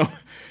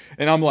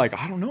 And I'm like,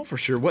 I don't know for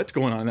sure what's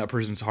going on in that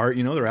person's heart.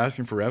 They're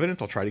asking for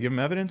evidence. I'll try to give them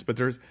evidence,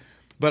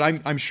 but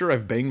I'm sure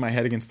I've banged my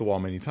head against the wall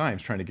many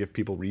times trying to give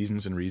people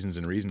reasons and reasons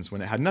and reasons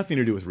when it had nothing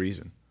to do with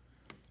reason.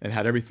 It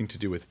had everything to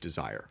do with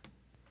desire.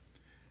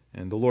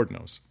 And the Lord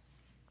knows.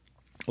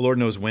 The Lord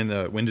knows when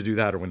to do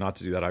that or when not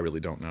to do that. I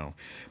really don't know.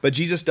 But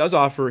Jesus does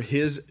offer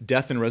his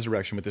death and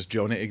resurrection with this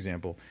Jonah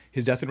example.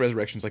 His death and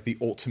resurrection is like the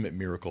ultimate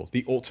miracle,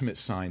 the ultimate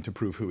sign to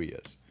prove who he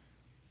is.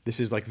 This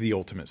is like the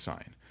ultimate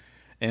sign.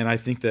 And I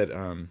think that,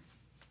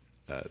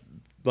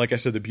 like I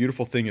said, the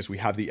beautiful thing is we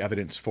have the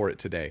evidence for it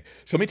today.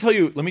 So let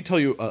me tell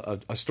you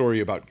a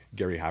story about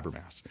Gary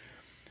Habermas.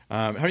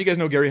 How do you guys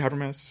know Gary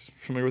Habermas?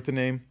 Familiar with the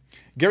name?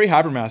 Gary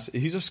Habermas,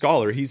 he's a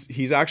scholar.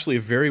 He's actually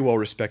a very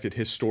well-respected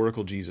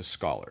historical Jesus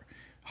scholar,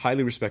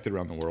 highly respected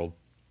around the world.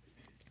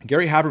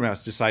 Gary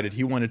Habermas decided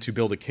he wanted to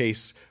build a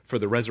case for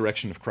the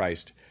resurrection of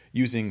Christ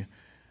using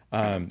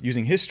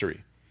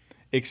history.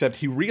 Except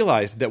he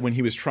realized that when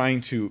he was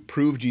trying to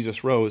prove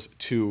Jesus rose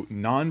to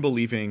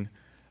non-believing,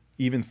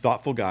 even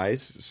thoughtful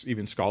guys,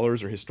 even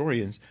scholars or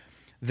historians,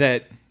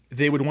 that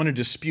they would want to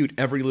dispute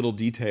every little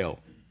detail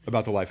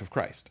about the life of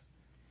Christ.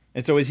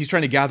 And so as he's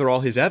trying to gather all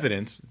his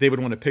evidence, they would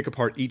want to pick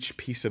apart each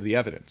piece of the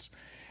evidence.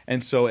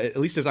 And so at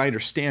least as I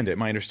understand it,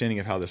 my understanding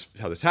of how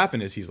this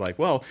happened is he's like,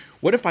 well,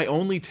 what if I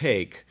only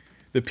take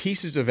the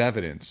pieces of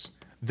evidence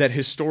that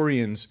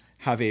historians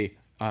have a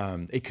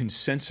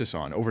consensus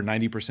on, over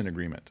 90%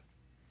 agreement?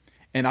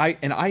 And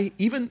I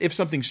even if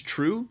something's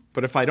true,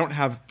 but if I don't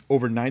have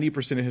over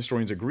 90% of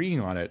historians agreeing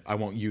on it, I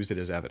won't use it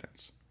as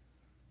evidence.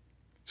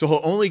 So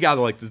he'll only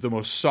gather like the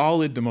most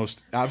solid, the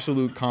most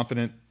absolute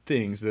confident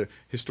things, the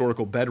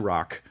historical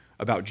bedrock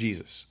about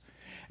Jesus.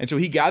 And so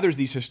he gathers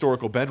these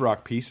historical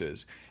bedrock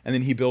pieces, and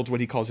then he builds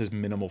what he calls his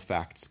minimal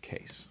facts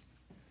case.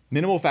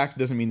 Minimal facts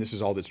doesn't mean this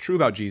is all that's true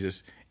about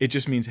Jesus. It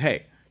just means,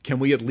 hey, can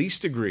we at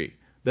least agree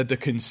that the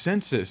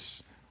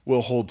consensus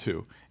will hold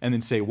to, and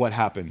then say what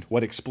happened,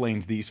 what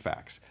explains these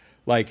facts.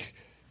 Like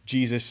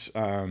Jesus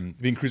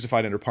being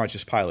crucified under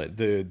Pontius Pilate.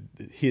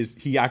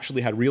 He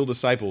actually had real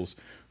disciples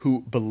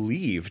who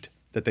believed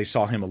that they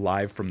saw him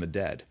alive from the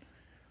dead.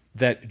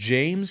 That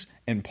James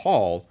and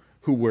Paul,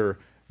 who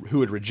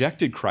had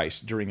rejected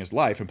Christ during his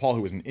life, and Paul,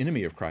 who was an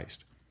enemy of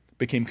Christ,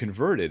 became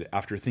converted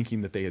after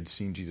thinking that they had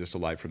seen Jesus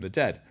alive from the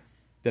dead.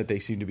 That they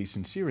seemed to be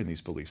sincere in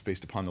these beliefs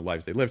based upon the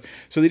lives they lived.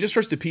 So they just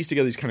starts to piece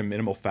together these kind of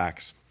minimal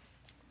facts.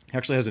 He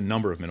actually has a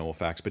number of minimal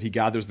facts, but he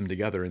gathers them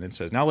together and then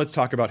says, now let's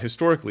talk about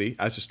historically,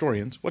 as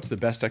historians, what's the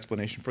best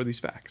explanation for these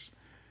facts?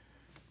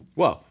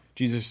 Well,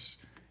 Jesus,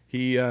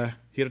 he had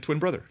a twin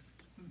brother.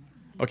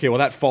 Okay, well,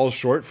 that falls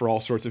short for all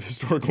sorts of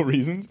historical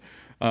reasons.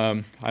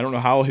 I don't know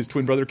how his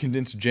twin brother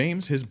convinced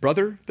James, his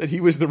brother, that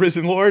he was the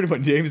risen Lord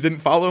when James didn't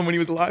follow him when he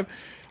was alive.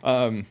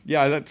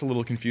 Yeah, that's a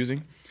little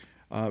confusing.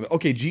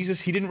 Okay,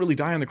 Jesus, he didn't really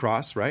die on the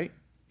cross, right?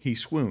 He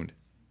swooned.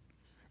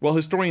 Well,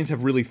 historians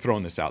have really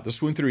thrown this out. The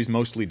swoon theory is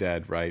mostly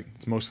dead, right?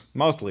 It's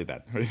mostly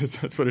dead. Right?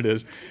 That's what it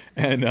is.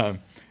 And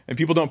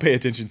people don't pay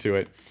attention to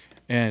it,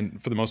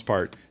 and for the most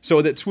part.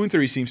 So that swoon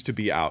theory seems to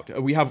be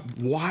out. We have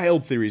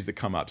wild theories that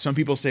come up. Some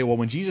people say, well,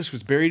 when Jesus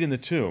was buried in the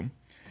tomb,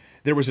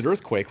 there was an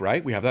earthquake,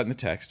 right? We have that in the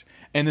text.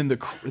 And then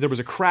there was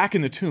a crack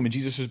in the tomb, and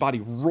Jesus' body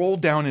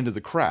rolled down into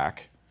the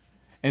crack.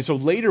 And so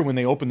later when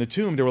they opened the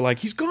tomb, they were like,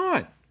 he's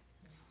gone.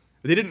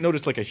 They didn't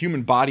notice like a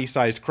human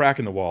body-sized crack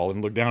in the wall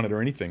and look down it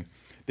or anything.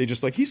 They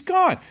just like, he's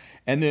gone.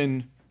 And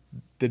then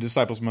the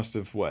disciples must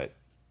have what?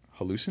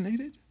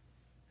 Hallucinated?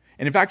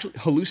 And in fact,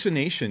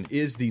 hallucination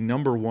is the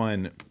number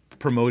one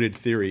promoted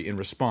theory in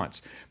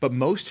response. But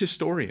most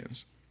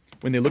historians,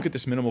 when they look at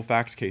this minimal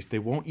facts case, they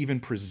won't even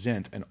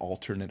present an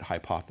alternate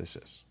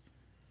hypothesis.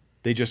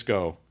 They just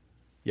go,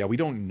 yeah, we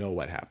don't know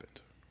what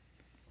happened.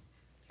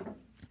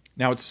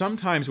 Now, it's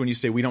sometimes when you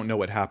say we don't know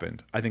what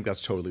happened, I think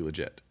that's totally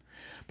legit.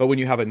 But when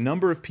you have a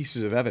number of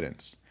pieces of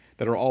evidence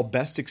that are all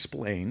best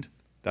explained,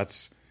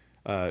 that's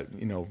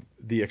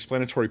the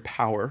explanatory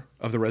power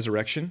of the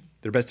resurrection.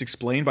 They're best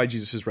explained by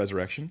Jesus'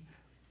 resurrection,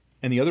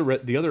 and the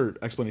other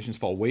explanations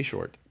fall way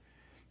short.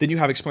 Then you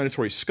have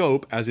explanatory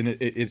scope, as in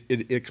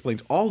it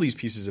explains all these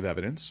pieces of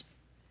evidence,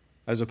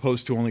 as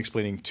opposed to only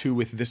explaining 2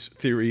 with this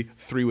theory,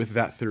 3 with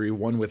that theory,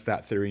 1 with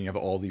that theory, and you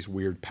have all these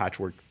weird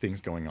patchwork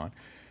things going on.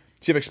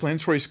 So you have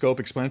explanatory scope,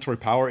 explanatory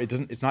power.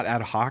 It's not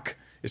ad hoc.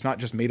 It's not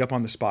just made up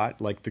on the spot,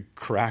 like the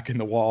crack in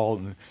the wall.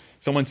 And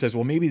someone says,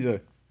 well, maybe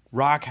the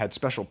rock had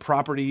special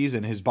properties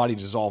and his body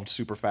dissolved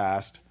super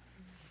fast.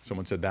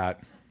 Someone said that.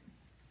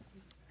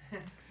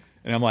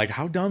 And I'm like,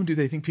 how dumb do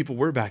they think people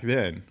were back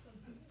then?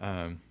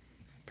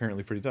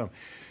 Apparently pretty dumb.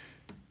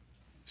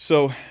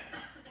 So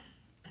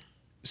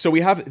we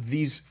have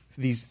these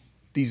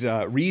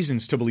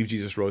reasons to believe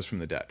Jesus rose from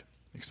the dead.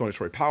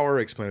 Explanatory power,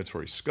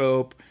 explanatory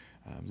scope,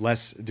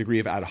 less degree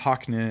of ad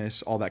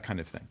hocness, all that kind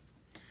of thing.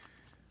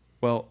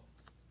 Well,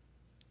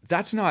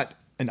 that's not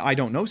an I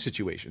don't know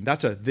situation.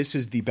 That's a this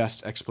is the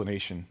best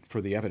explanation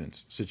for the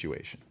evidence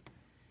situation.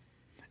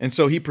 And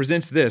so he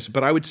presents this,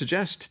 but I would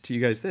suggest to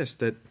you guys this,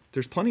 that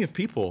there's plenty of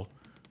people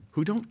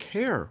who don't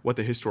care what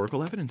the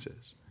historical evidence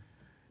is.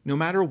 No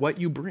matter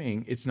what you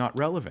bring, it's not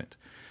relevant.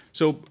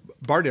 So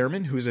Bart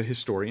Ehrman, who is a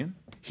historian,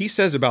 he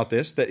says about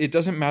this that it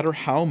doesn't matter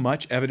how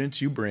much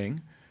evidence you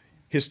bring,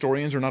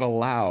 historians are not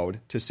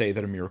allowed to say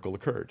that a miracle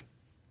occurred.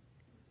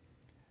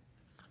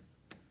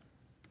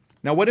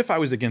 Now, what if I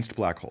was against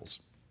black holes?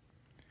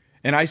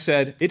 And I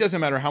said, it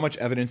doesn't matter how much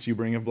evidence you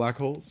bring of black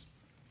holes,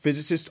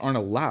 physicists aren't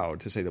allowed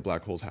to say that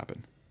black holes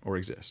happen or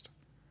exist.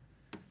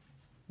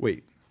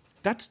 Wait,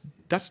 that's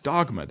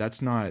dogma.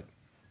 That's not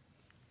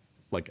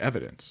like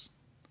evidence.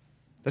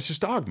 That's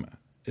just dogma.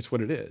 It's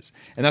what it is.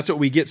 And that's what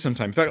we get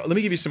sometimes. In fact, let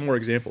me give you some more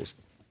examples.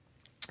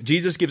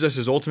 Jesus gives us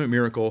his ultimate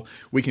miracle.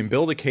 We can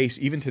build a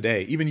case even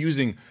today,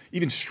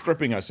 even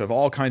stripping us of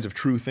all kinds of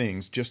true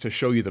things just to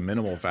show you the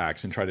minimal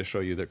facts and try to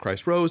show you that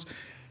Christ rose.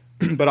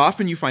 But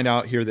often you find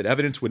out here that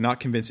evidence would not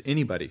convince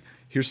anybody.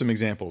 Here's some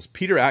examples.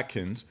 Peter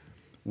Atkins,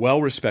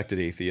 well-respected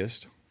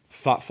atheist,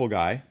 thoughtful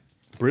guy,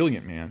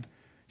 brilliant man.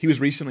 He was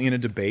recently in a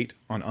debate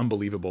on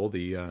Unbelievable.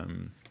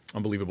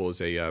 Unbelievable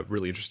is a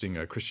really interesting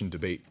Christian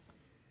debate.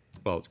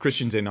 Well,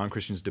 Christians and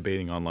non-Christians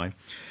debating online.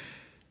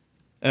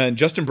 And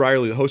Justin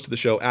Brierley, the host of the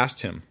show,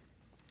 asked him,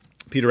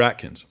 Peter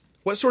Atkins,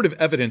 what sort of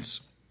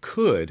evidence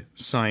could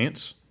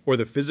science or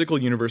the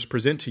physical universe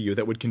present to you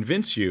that would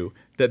convince you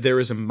that there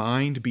is a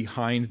mind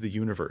behind the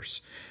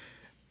universe?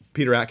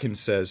 Peter Atkins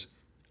says,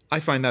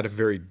 I find that a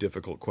very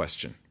difficult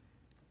question.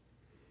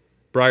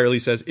 Brierley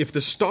says, if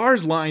the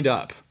stars lined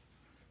up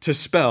to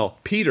spell,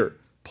 Peter,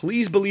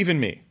 please believe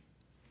in me,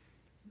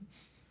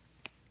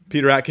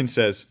 Peter Atkins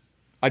says,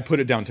 I'd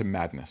put it down to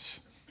madness.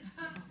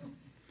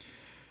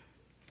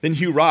 Then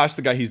Hugh Ross,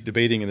 the guy he's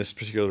debating in this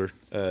particular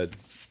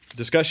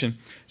discussion,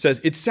 says,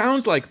 it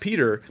sounds like,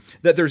 Peter,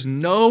 that there's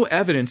no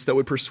evidence that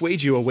would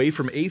persuade you away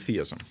from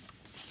atheism.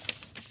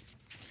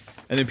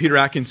 And then Peter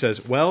Atkins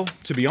says, well,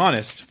 to be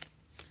honest,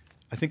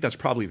 I think that's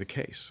probably the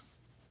case.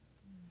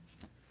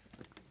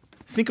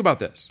 Think about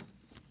this.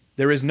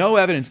 There is no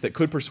evidence that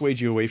could persuade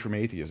you away from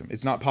atheism.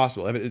 It's not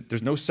possible.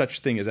 There's no such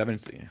thing as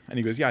evidence. And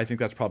he goes, yeah, I think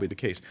that's probably the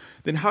case.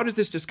 Then how does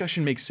this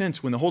discussion make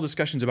sense when the whole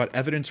discussion is about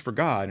evidence for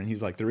God? And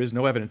he's like, there is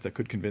no evidence that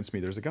could convince me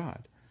there's a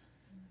God.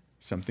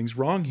 Something's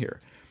wrong here.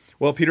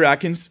 Well, Peter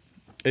Atkins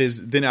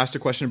is then asked a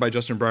question by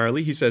Justin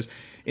Brierley. He says,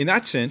 in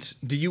that sense,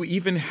 do you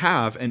even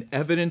have an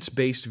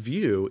evidence-based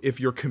view if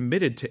you're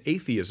committed to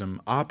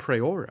atheism a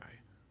priori,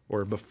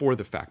 or before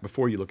the fact,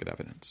 before you look at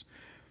evidence?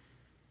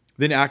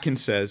 Then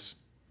Atkins says,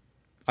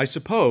 I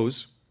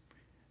suppose,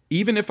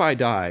 even if I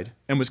died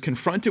and was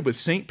confronted with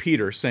St.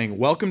 Peter saying,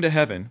 welcome to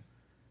heaven,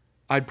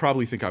 I'd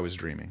probably think I was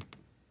dreaming.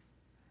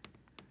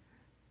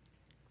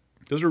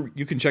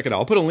 You can check it out.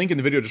 I'll put a link in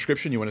the video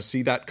description. You want to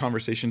see that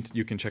conversation,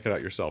 you can check it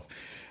out yourself.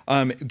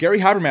 Gary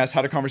Habermas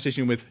had a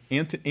conversation with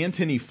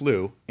Antony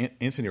Flew,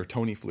 Antony or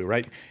Tony Flew,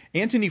 right?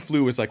 Antony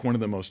Flew was like one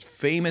of the most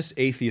famous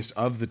atheists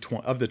of the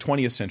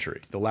 20th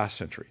century, the last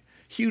century.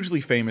 Hugely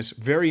famous,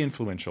 very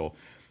influential,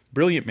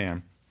 brilliant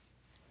man.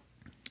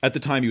 At the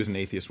time, he was an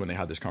atheist when they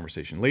had this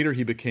conversation. Later,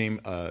 he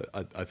became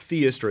a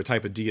theist or a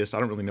type of deist. I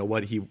don't really know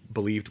what he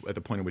believed at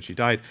the point at which he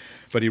died,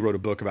 but he wrote a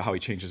book about how he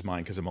changed his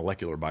mind because of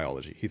molecular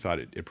biology. He thought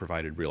it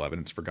provided real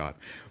evidence for God.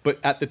 But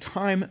at the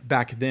time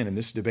back then, in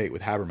this debate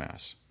with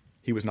Habermas,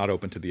 he was not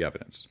open to the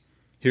evidence.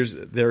 Here's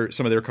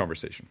some of their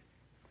conversation.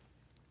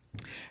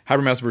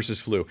 Habermas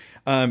versus Flew.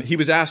 He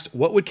was asked,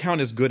 what would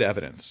count as good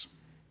evidence?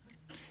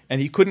 And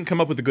he couldn't come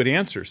up with a good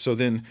answer. So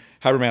then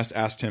Habermas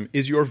asked him,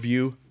 is your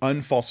view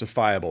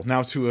unfalsifiable?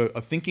 Now, to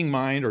a thinking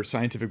mind or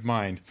scientific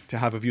mind, to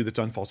have a view that's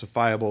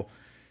unfalsifiable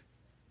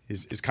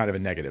is kind of a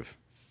negative,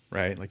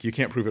 right? Like you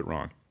can't prove it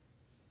wrong.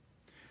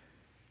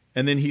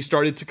 And then he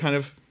started to kind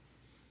of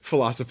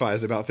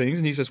philosophize about things.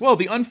 And he says, well,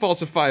 the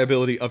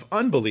unfalsifiability of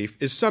unbelief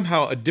is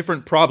somehow a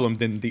different problem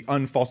than the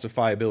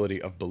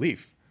unfalsifiability of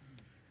belief.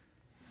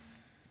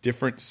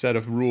 Different set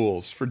of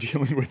rules for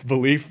dealing with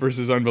belief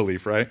versus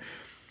unbelief, right?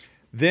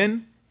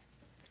 Then,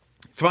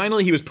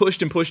 finally, he was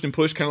pushed and pushed and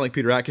pushed, kind of like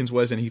Peter Atkins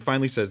was, and he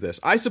finally says this: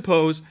 I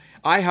suppose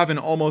I have an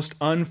almost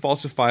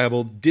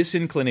unfalsifiable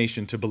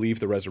disinclination to believe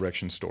the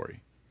resurrection story.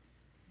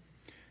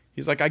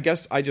 He's like, I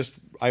guess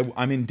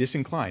I'm in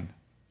disinclined.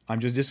 I'm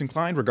just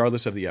disinclined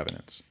regardless of the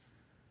evidence.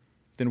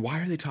 Then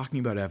why are they talking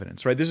about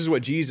evidence, right? This is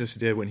what Jesus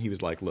did when he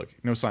was like, look,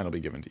 no sign will be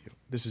given to you.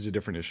 This is a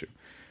different issue.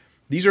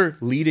 These are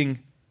leading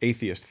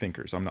atheist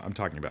thinkers I'm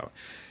talking about.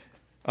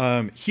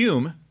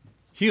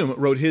 Hume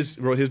wrote his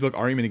book,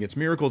 Argument Against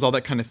Miracles, all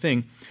that kind of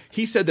thing.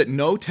 He said that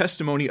no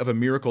testimony of a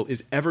miracle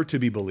is ever to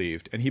be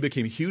believed, and he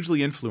became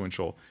hugely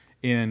influential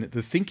in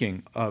the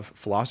thinking of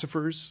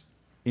philosophers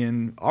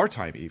in our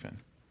time even.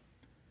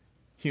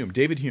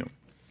 David Hume.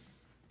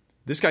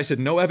 This guy said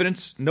no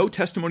evidence, no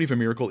testimony of a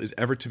miracle is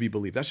ever to be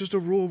believed. That's just a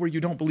rule where you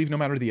don't believe no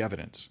matter the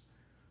evidence.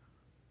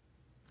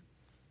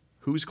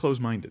 Who's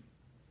closed-minded?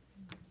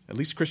 At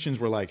least Christians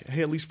were like,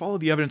 hey, at least follow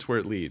the evidence where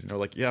it leads. And they're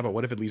like, yeah, but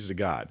what if it leads to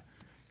God?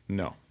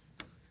 No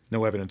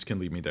evidence can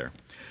lead me there.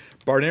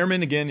 Bart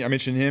Ehrman, again, I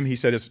mentioned him. He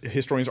said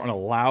historians aren't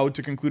allowed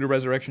to conclude a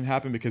resurrection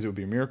happened because it would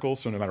be a miracle.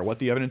 So no matter what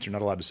the evidence, you're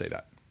not allowed to say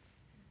that.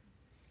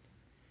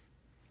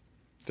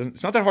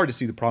 It's not that hard to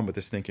see the problem with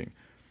this thinking.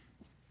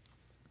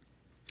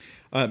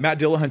 Matt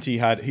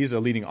Dillahunty he's a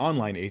leading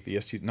online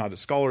atheist. He's not a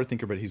scholar,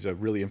 thinker, but he's a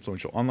really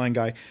influential online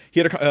guy. He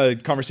had a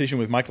conversation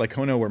with Mike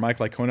Licona where Mike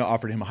Licona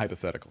offered him a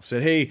hypothetical.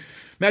 Said, hey,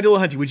 Matt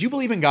Dillahunty, would you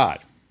believe in God?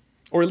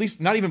 Or at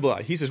least not even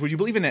believe. He says, would you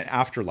believe in an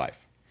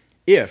afterlife?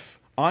 If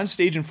on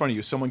stage in front of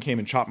you, someone came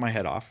and chopped my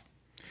head off,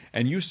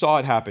 and you saw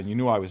it happen, you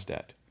knew I was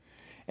dead.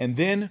 And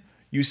then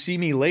you see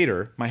me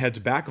later, my head's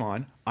back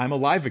on, I'm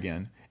alive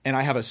again, and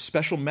I have a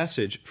special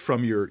message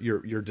from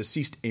your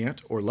deceased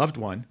aunt or loved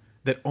one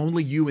that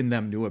only you and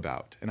them knew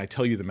about. And I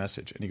tell you the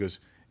message. And he goes,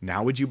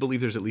 now would you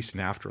believe there's at least an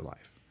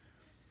afterlife?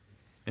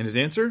 And his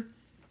answer,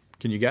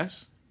 can you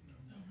guess?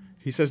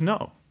 He says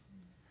no.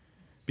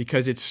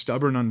 Because it's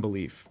stubborn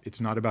unbelief. It's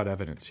not about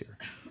evidence here.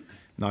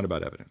 Not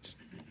about evidence.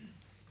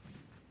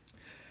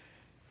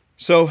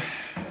 So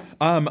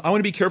I want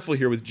to be careful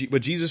here with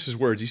Jesus'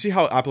 words. You see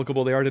how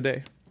applicable they are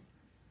today?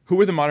 Who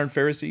were the modern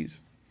Pharisees?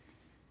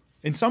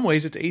 In some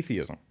ways, it's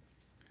atheism.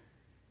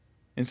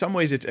 In some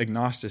ways, it's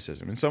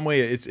agnosticism. In some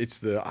way, it's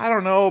the, I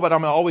don't know, but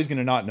I'm always going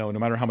to not know, no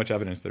matter how much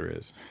evidence there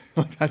is.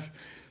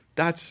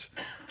 That's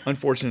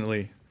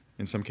unfortunately,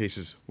 in some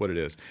cases, what it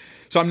is.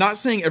 So I'm not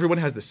saying everyone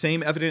has the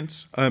same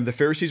evidence. The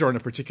Pharisees are in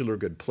a particular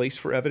good place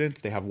for evidence.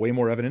 They have way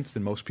more evidence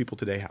than most people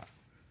today have.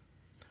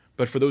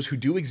 But for those who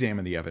do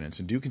examine the evidence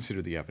and do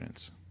consider the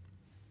evidence,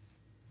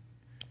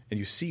 and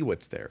you see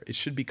what's there, it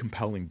should be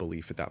compelling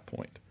belief at that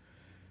point.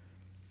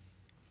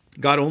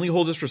 God only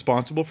holds us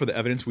responsible for the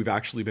evidence we've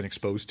actually been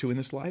exposed to in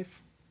this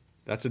life.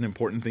 That's an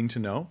important thing to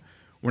know.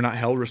 We're not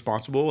held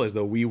responsible as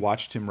though we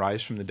watched him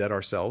rise from the dead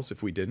ourselves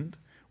if we didn't.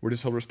 We're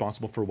just held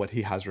responsible for what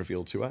he has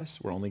revealed to us.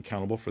 We're only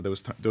accountable for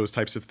those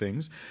types of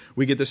things.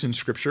 We get this in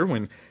Scripture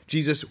when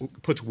Jesus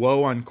puts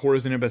woe on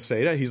Chorazin and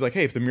Bethsaida. He's like,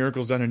 hey, if the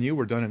miracles done in you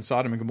were done in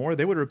Sodom and Gomorrah,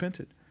 they would have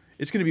repented.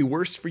 It's going to be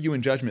worse for you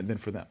in judgment than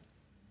for them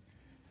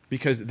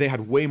because they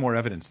had way more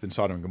evidence than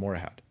Sodom and Gomorrah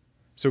had.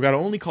 So God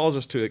only calls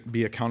us to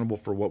be accountable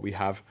for what we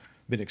have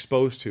been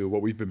exposed to,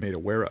 what we've been made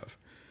aware of.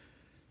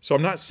 So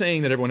I'm not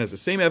saying that everyone has the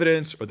same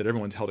evidence or that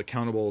everyone's held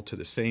accountable to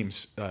the same,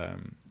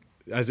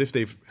 as if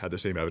they've had the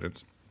same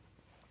evidence.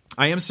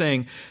 I am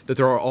saying that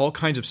there are all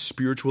kinds of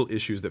spiritual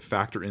issues that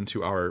factor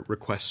into our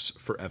requests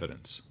for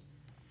evidence.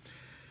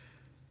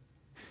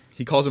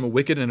 He calls them a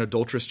wicked and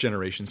adulterous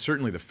generation.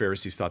 Certainly the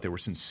Pharisees thought they were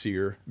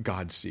sincere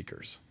God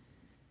seekers.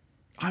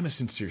 I'm a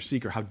sincere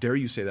seeker. How dare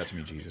you say that to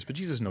me, Jesus? But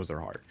Jesus knows their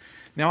heart.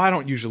 Now, I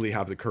don't usually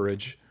have the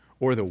courage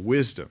or the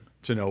wisdom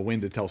to know when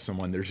to tell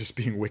someone they're just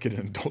being wicked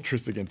and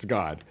adulterous against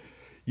God.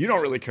 You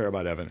don't really care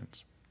about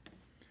evidence.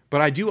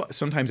 But I do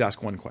sometimes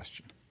ask one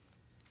question,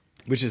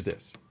 which is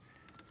this.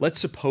 Let's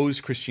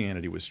suppose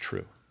Christianity was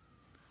true.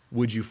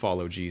 Would you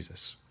follow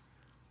Jesus?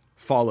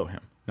 Follow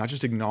him. Not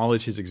just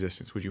acknowledge his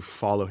existence. Would you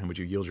follow him? Would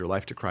you yield your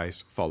life to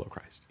Christ? Follow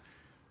Christ.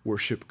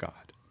 Worship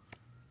God.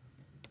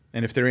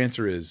 And if their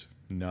answer is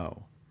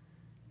no,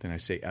 then I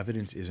say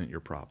evidence isn't your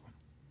problem.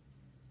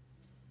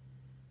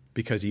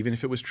 Because even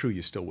if it was true,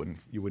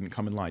 you wouldn't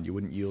come in line. You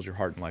wouldn't yield your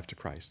heart and life to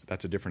Christ.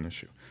 That's a different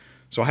issue.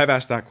 So I have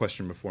asked that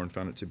question before and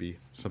found it to be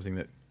something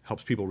that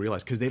helps people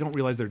realize, because they don't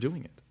realize they're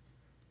doing it,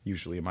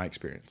 usually in my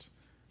experience.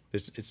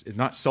 It's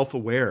not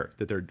self-aware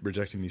that they're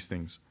rejecting these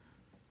things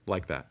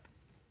like that.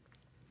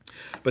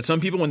 But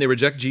some people, when they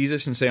reject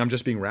Jesus and say, I'm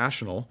just being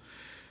rational,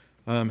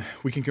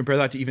 we can compare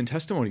that to even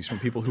testimonies from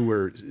people who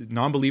were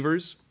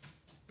non-believers,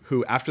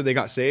 who, after they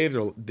got saved,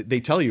 they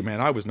tell you, man,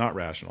 I was not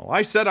rational.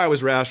 I said I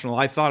was rational.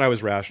 I thought I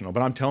was rational.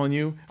 But I'm telling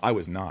you, I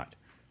was not.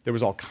 There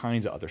was all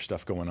kinds of other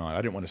stuff going on.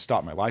 I didn't want to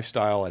stop my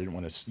lifestyle. I didn't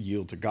want to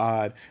yield to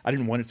God. I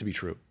didn't want it to be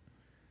true.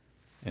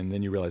 And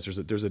then you realize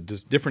there's a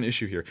different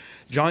issue here.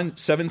 John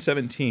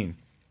 7:17,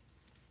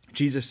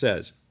 Jesus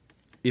says,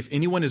 if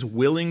anyone is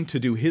willing to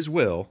do his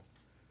will,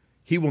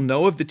 he will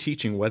know of the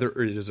teaching, whether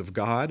it is of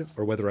God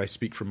or whether I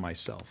speak from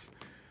myself.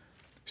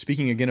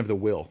 Speaking again of the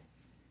will.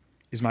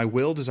 Is my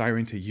will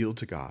desiring to yield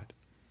to God?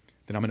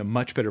 Then I'm in a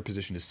much better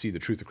position to see the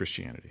truth of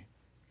Christianity.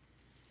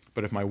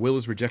 But if my will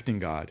is rejecting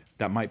God,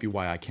 that might be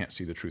why I can't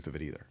see the truth of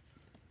it either.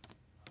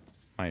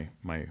 My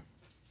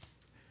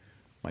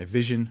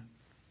vision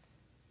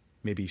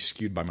may be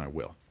skewed by my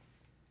will.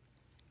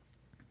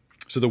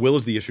 So the will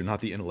is the issue,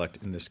 not the intellect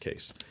in this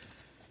case.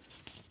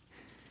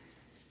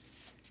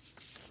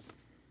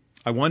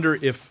 I wonder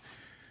if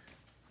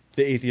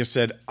the atheist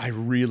said, I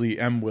really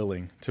am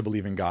willing to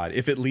believe in God.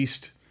 If at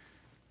least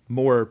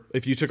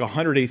if you took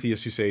 100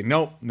 atheists who say,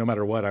 no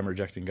matter what, I'm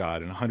rejecting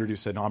God, and 100 who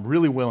said, no, I'm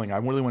really willing, I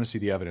really want to see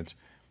the evidence.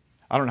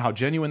 I don't know how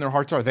genuine their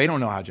hearts are. They don't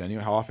know how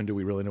genuine. How often do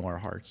we really know our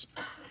hearts?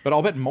 But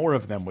I'll bet more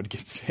of them would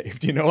get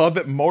saved. I'll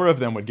bet more of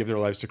them would give their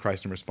lives to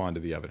Christ and respond to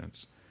the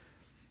evidence.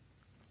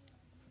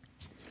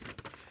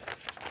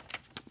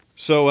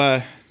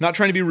 So, not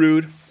trying to be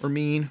rude or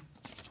mean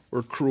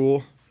or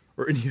cruel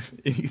or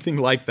anything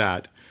like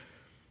that.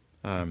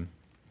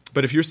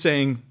 But if you're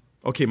saying,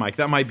 okay, Mike,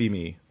 that might be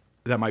me.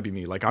 That might be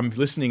me. Like, I'm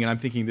listening and I'm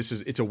thinking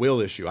it's a will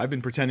issue. I've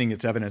been pretending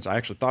it's evidence. I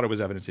actually thought it was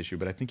evidence issue,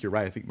 but I think you're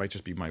right. I think it might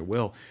just be my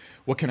will.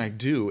 What can I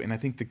do? And I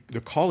think the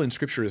call in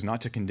Scripture is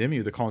not to condemn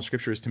you. The call in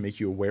Scripture is to make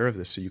you aware of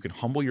this so you can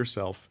humble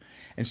yourself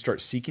and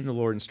start seeking the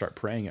Lord and start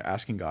praying and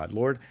asking God,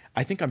 Lord,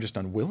 I think I'm just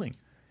unwilling.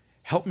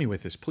 Help me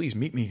with this. Please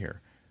meet me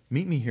here.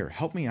 Meet me here.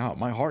 Help me out.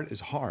 My heart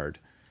is hard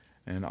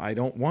and I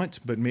don't want,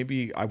 but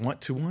maybe I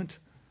want to want.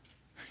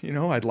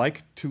 I'd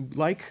like to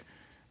like.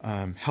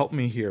 Help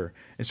me here,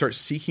 and start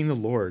seeking the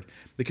Lord,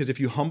 because if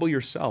you humble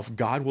yourself,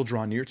 God will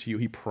draw near to you.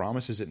 He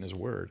promises it in his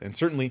word. And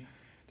certainly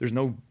there's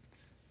no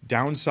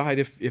downside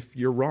if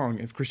you're wrong.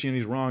 If Christianity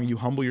is wrong, you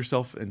humble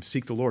yourself and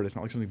seek the Lord. It's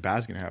not like something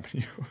bad's going to happen to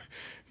you.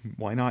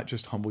 Why not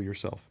just humble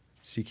yourself,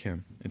 seek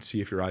him, and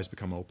see if your eyes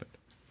become opened?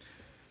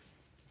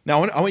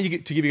 Now, I want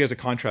to give you guys a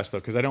contrast, though,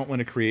 because I don't want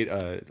to create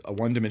a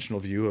one-dimensional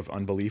view of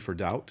unbelief or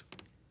doubt.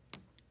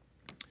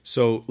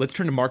 So let's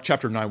turn to Mark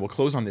chapter 9. We'll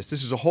close on this.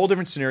 This is a whole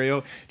different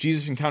scenario.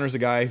 Jesus encounters a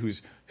guy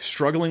who's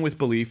struggling with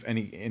belief, and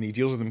he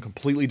deals with them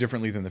completely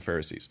differently than the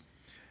Pharisees.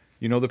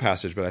 You know the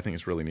passage, but I think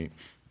it's really neat.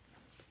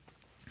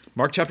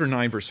 Mark chapter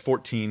 9, verse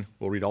 14.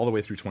 We'll read all the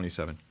way through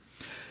 27.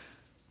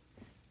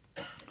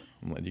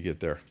 I'm letting you get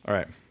there. All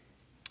right.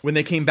 When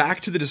they came back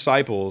to the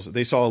disciples,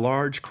 they saw a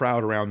large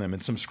crowd around them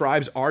and some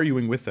scribes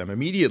arguing with them.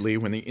 Immediately,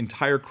 when the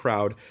entire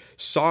crowd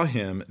saw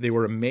him, they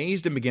were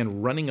amazed and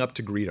began running up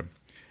to greet him.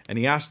 And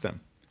he asked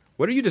them,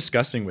 "What are you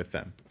discussing with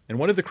them?" And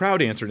one of the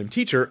crowd answered him,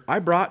 "Teacher, I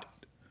brought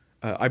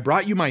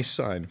you my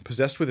son,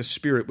 possessed with a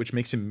spirit which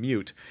makes him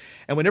mute.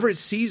 And whenever it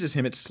seizes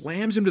him, it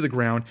slams him to the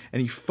ground,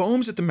 and he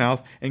foams at the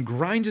mouth and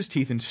grinds his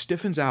teeth and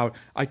stiffens out.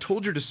 I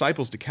told your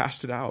disciples to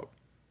cast it out,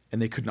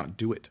 and they could not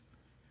do it."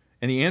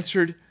 And he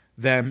answered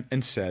them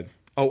and said,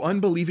 "O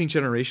unbelieving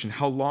generation,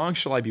 how long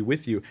shall I be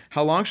with you?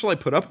 How long shall I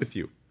put up with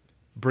you?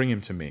 Bring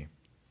him to me."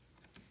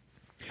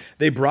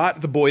 They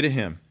brought the boy to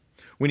him.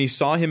 When he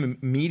saw him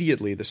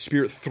immediately, the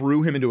spirit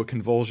threw him into a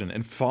convulsion,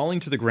 and falling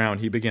to the ground,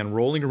 he began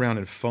rolling around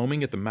and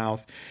foaming at the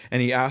mouth,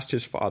 and he asked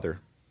his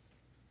father,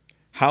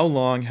 "How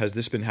long has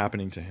this been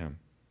happening to him?"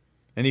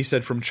 And he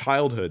said, "From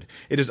childhood.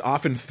 It has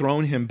often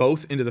thrown him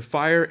both into the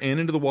fire and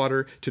into the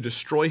water to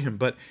destroy him.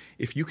 But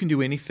if you can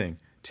do anything,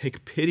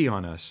 take pity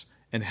on us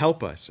and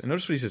help us." And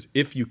notice what he says,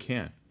 "if you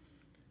can."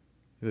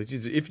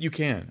 If you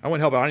can. I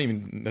want help. I don't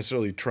even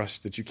necessarily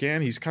trust that you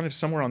can. He's kind of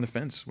somewhere on the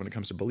fence when it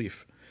comes to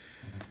belief.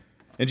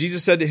 And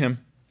Jesus said to him,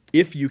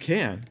 "If you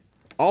can,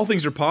 all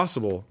things are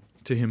possible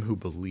to him who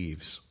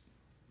believes."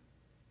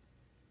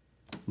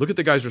 Look at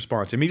the guy's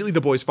response. Immediately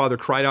the boy's father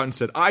cried out and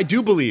said, "I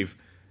do believe.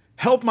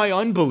 Help my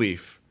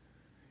unbelief."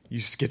 You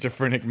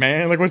schizophrenic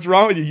man. Like, what's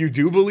wrong with you? You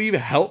do believe?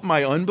 Help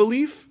my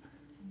unbelief?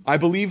 I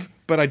believe,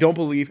 but I don't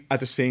believe at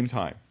the same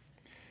time.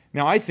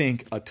 Now, I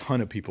think a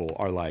ton of people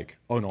are like,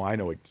 "Oh no, I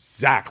know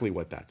exactly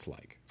what that's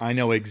like. I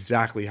know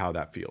exactly how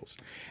that feels."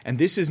 And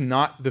this is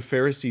not the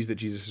Pharisees that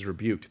Jesus has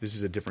rebuked. This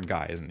is a different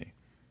guy, isn't he?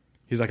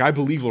 He's like, "I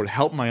believe, Lord,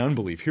 help my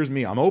unbelief. Here's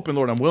me. I'm open,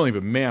 Lord, I'm willing,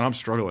 but man, I'm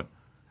struggling.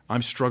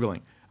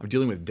 I'm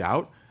dealing with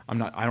doubt.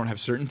 I don't have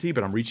certainty,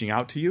 but I'm reaching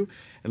out to you."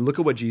 And look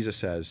at what Jesus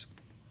says.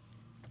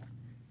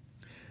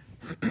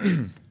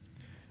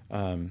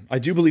 I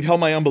do believe,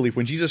 help my unbelief.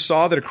 When Jesus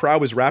saw that a crowd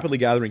was rapidly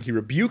gathering, he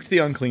rebuked the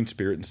unclean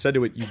spirit and said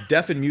to it, "You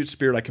deaf and mute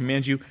spirit, I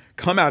command you,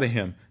 come out of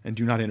him and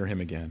do not enter him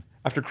again."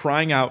 After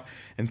crying out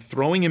and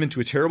throwing him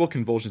into a terrible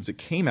convulsions, it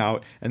came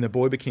out, and the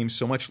boy became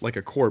so much like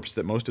a corpse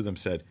that most of them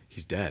said,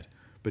 "He's dead."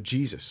 But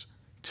Jesus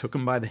took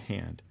him by the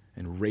hand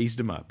and raised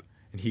him up,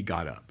 and he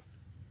got up.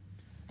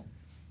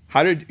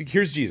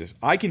 Here's Jesus.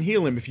 "I can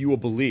heal him if you will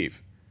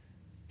believe."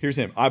 Here's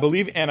him. I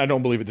believe and I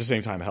don't believe at the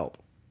same time. Help.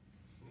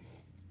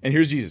 And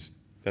here's Jesus.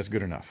 That's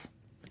good enough.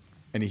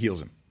 And he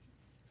heals him.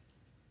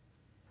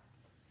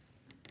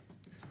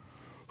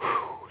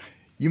 Whew.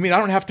 You mean I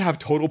don't have to have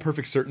total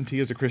perfect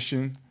certainty as a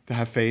Christian to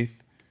have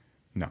faith?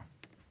 No.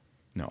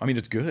 No. I mean,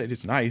 it's good.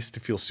 It's nice to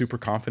feel super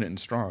confident and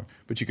strong,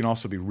 but you can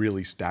also be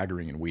really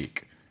staggering and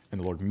weak.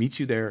 And the Lord meets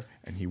you there,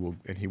 and he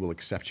will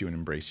accept you and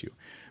embrace you.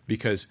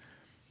 Because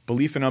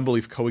belief and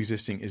unbelief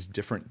coexisting is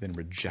different than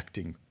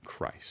rejecting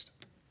Christ.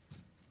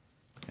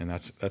 And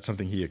that's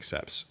something he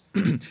accepts.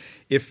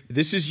 If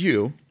this is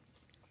you,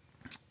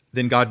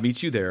 then God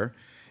meets you there.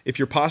 If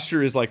your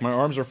posture is like, my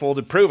arms are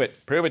folded, prove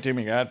it to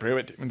me, God, prove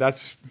it to me.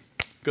 That's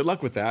good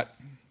luck with that.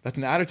 That's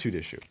an attitude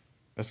issue.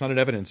 That's not an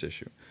evidence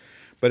issue.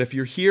 But if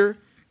you're here,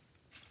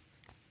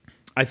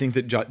 I think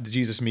that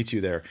Jesus meets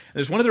you there. And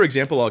there's one other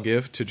example I'll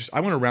give I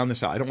want to round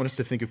this out. I don't want us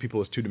to think of people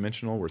as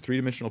two-dimensional. We're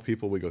three-dimensional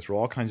people. We go through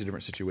all kinds of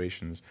different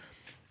situations.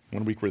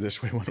 One week we're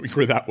this way, one week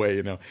we're that way,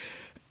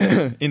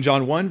 In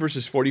John 1,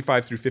 verses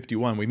 45 through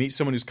 51, we meet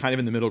someone who's kind of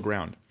in the middle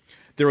ground.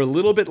 They're a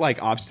little bit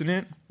like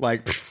obstinate,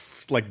 like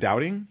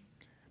doubting,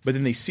 but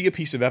then they see a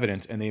piece of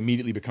evidence and they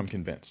immediately become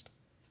convinced.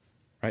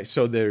 Right?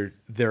 So they're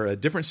a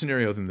different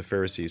scenario than the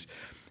Pharisees.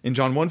 In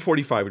John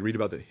 1:45, we read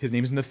about his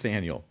name is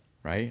Nathanael,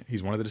 right?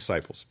 He's one of the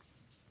disciples.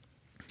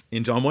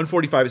 In John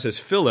 1:45, it says,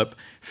 Philip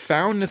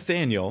found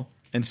Nathanael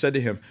and said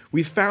to him,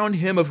 we found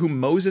him of whom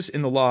Moses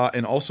in the law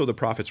and also the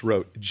prophets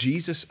wrote,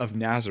 Jesus of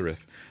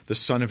Nazareth, the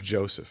son of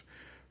Joseph.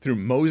 Through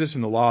Moses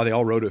and the law, they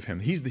all wrote of him.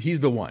 He's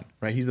the one,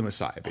 right? He's the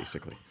Messiah,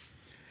 basically.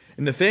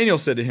 And Nathanael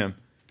said to him,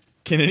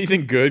 can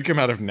anything good come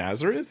out of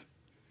Nazareth?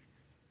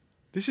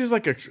 This is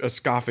like a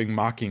scoffing,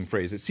 mocking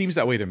phrase. It seems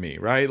that way to me,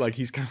 right? Like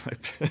he's kind of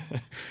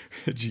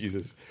like,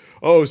 Jesus.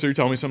 Oh, so you're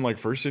telling me some like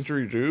first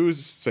century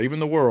Jews saving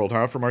the world,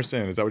 huh, from our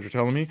sin? Is that what you're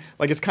telling me?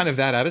 Like it's kind of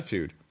that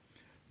attitude.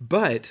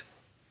 But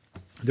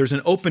there's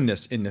an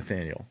openness in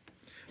Nathanael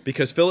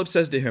because Philip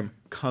says to him,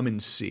 come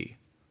and see.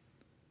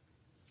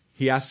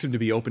 He asks him to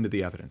be open to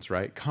the evidence,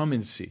 right? Come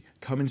and see.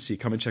 Come and see.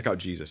 Come and check out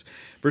Jesus.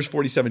 Verse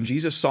 47,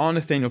 Jesus saw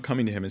Nathanael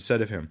coming to him and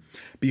said of him,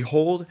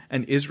 behold,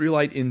 an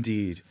Israelite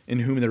indeed, in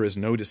whom there is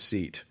no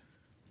deceit.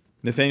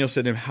 Nathanael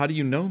said to him, how do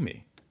you know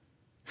me?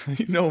 How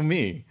do you know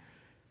me?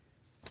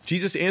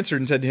 Jesus answered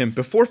and said to him,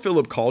 before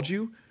Philip called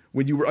you,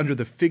 when you were under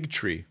the fig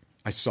tree,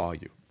 I saw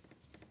you.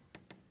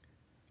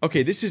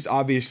 Okay, this is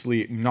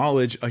obviously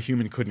knowledge a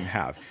human couldn't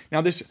have.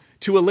 Now this,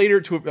 to a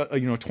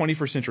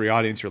 21st century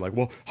audience, you're like,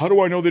 well, how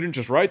do I know they didn't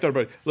just write that?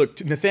 But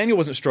look, Nathanael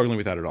wasn't struggling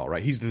with that at all,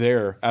 right? He's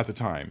there at the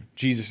time.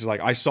 Jesus is like,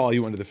 I saw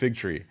you under the fig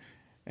tree.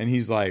 And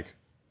he's like,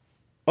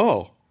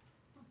 oh.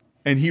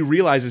 And he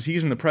realizes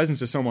he's in the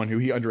presence of someone who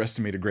he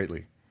underestimated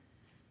greatly.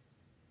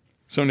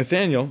 So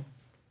Nathanael,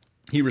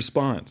 he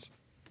responds.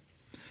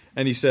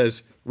 And he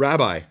says,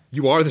 Rabbi,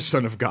 you are the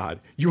Son of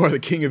God. You are the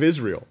King of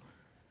Israel.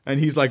 And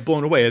he's like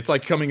blown away. It's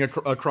like coming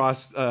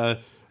across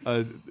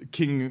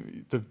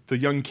king, the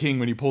young king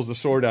when he pulls the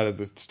sword out of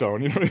the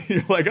stone.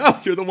 You're like,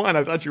 oh, you're the one.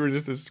 I thought you were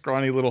just this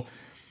scrawny little.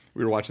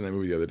 We were watching that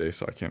movie the other day,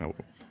 so I can't help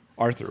it.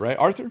 Arthur, right?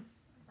 Arthur?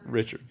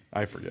 Richard.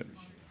 I forget.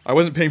 I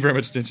wasn't paying very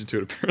much attention to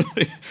it,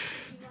 apparently.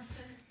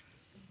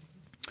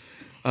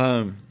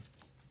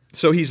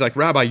 So he's like,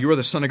 Rabbi, you are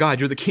the Son of God.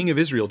 You're the King of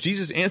Israel.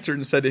 Jesus answered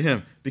and said to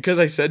him, because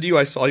I said to you,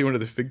 I saw you under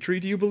the fig tree,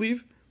 do you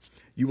believe?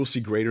 You will see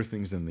greater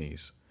things than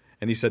these.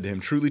 And he said to him,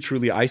 truly,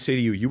 truly, I say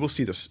to you, you will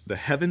see the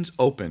heavens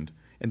opened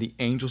and the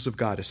angels of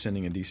God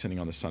ascending and descending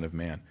on the Son of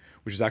Man,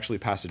 which is actually a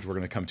passage we're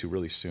going to come to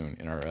really soon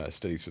in our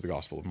study through the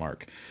Gospel of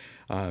Mark.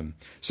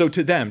 So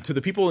to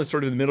the people in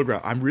sort of the middle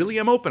ground, I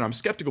am open. I'm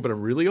skeptical, but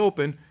I'm really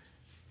open.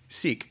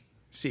 Seek,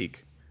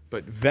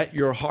 but vet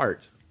your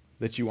heart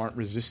that you aren't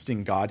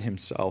resisting God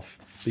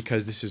himself,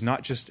 because this is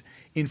not just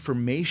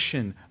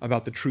information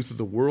about the truth of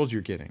the world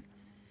you're getting.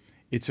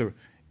 It's a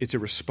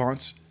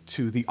response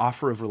to the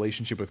offer of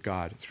relationship with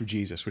God through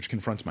Jesus, which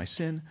confronts my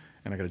sin,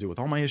 and I got to deal with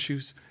all my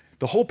issues.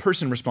 The whole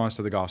person responds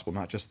to the gospel,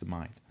 not just the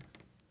mind.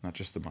 Not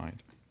just the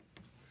mind.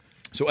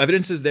 So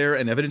evidence is there,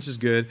 and evidence is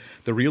good.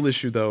 The real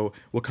issue, though,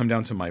 will come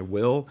down to my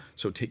will.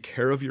 So take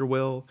care of your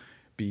will.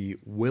 Be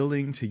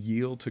willing to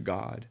yield to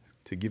God,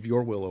 to give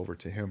your will over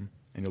to him,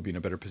 and you'll be in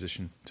a better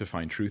position to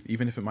find truth,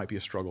 even if it might be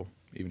a struggle,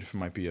 even if it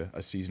might be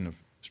a season of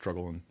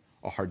struggle and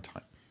a hard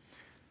time.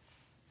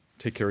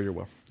 Take care of your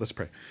will. Let's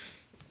pray.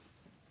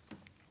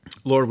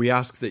 Lord, we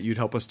ask that you'd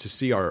help us to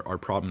see our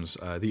problems,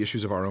 the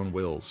issues of our own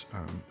wills,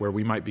 where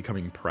we might be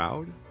becoming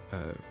proud.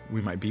 We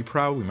might be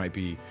proud. We might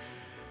be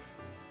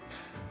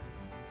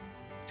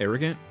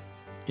arrogant,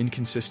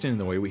 inconsistent in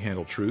the way we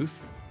handle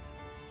truth,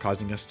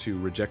 causing us to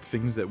reject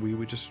things that we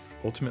would just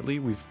ultimately,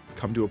 we've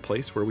come to a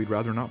place where we'd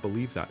rather not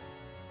believe that.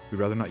 We'd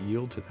rather not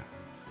yield to that.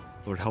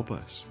 Lord, help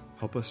us.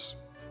 Help us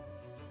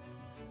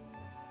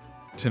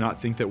to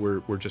not think that we're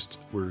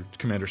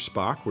Commander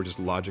Spock, we're just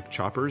logic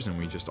choppers and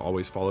we just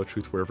always follow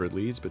truth wherever it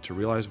leads, but to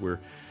realize we're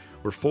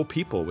full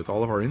people with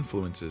all of our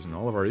influences and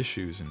all of our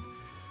issues, and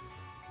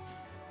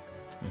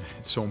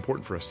it's so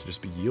important for us to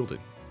just be yielded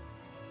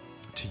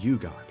to you,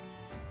 God.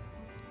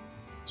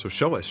 So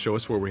show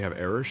us where we have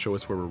error, show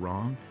us where we're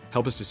wrong,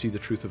 Help us to see the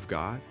truth of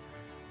God.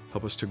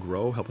 Help us to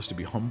grow. Help us to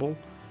be humble.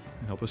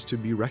 And help us to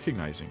be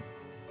recognizing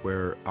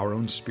where our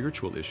own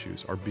spiritual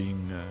issues are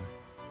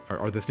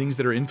are the things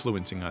that are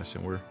influencing us,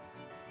 and we're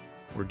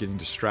getting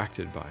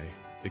distracted by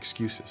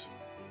excuses.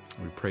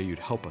 We pray you'd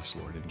help us,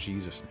 Lord, in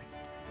Jesus'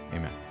 name.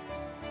 Amen.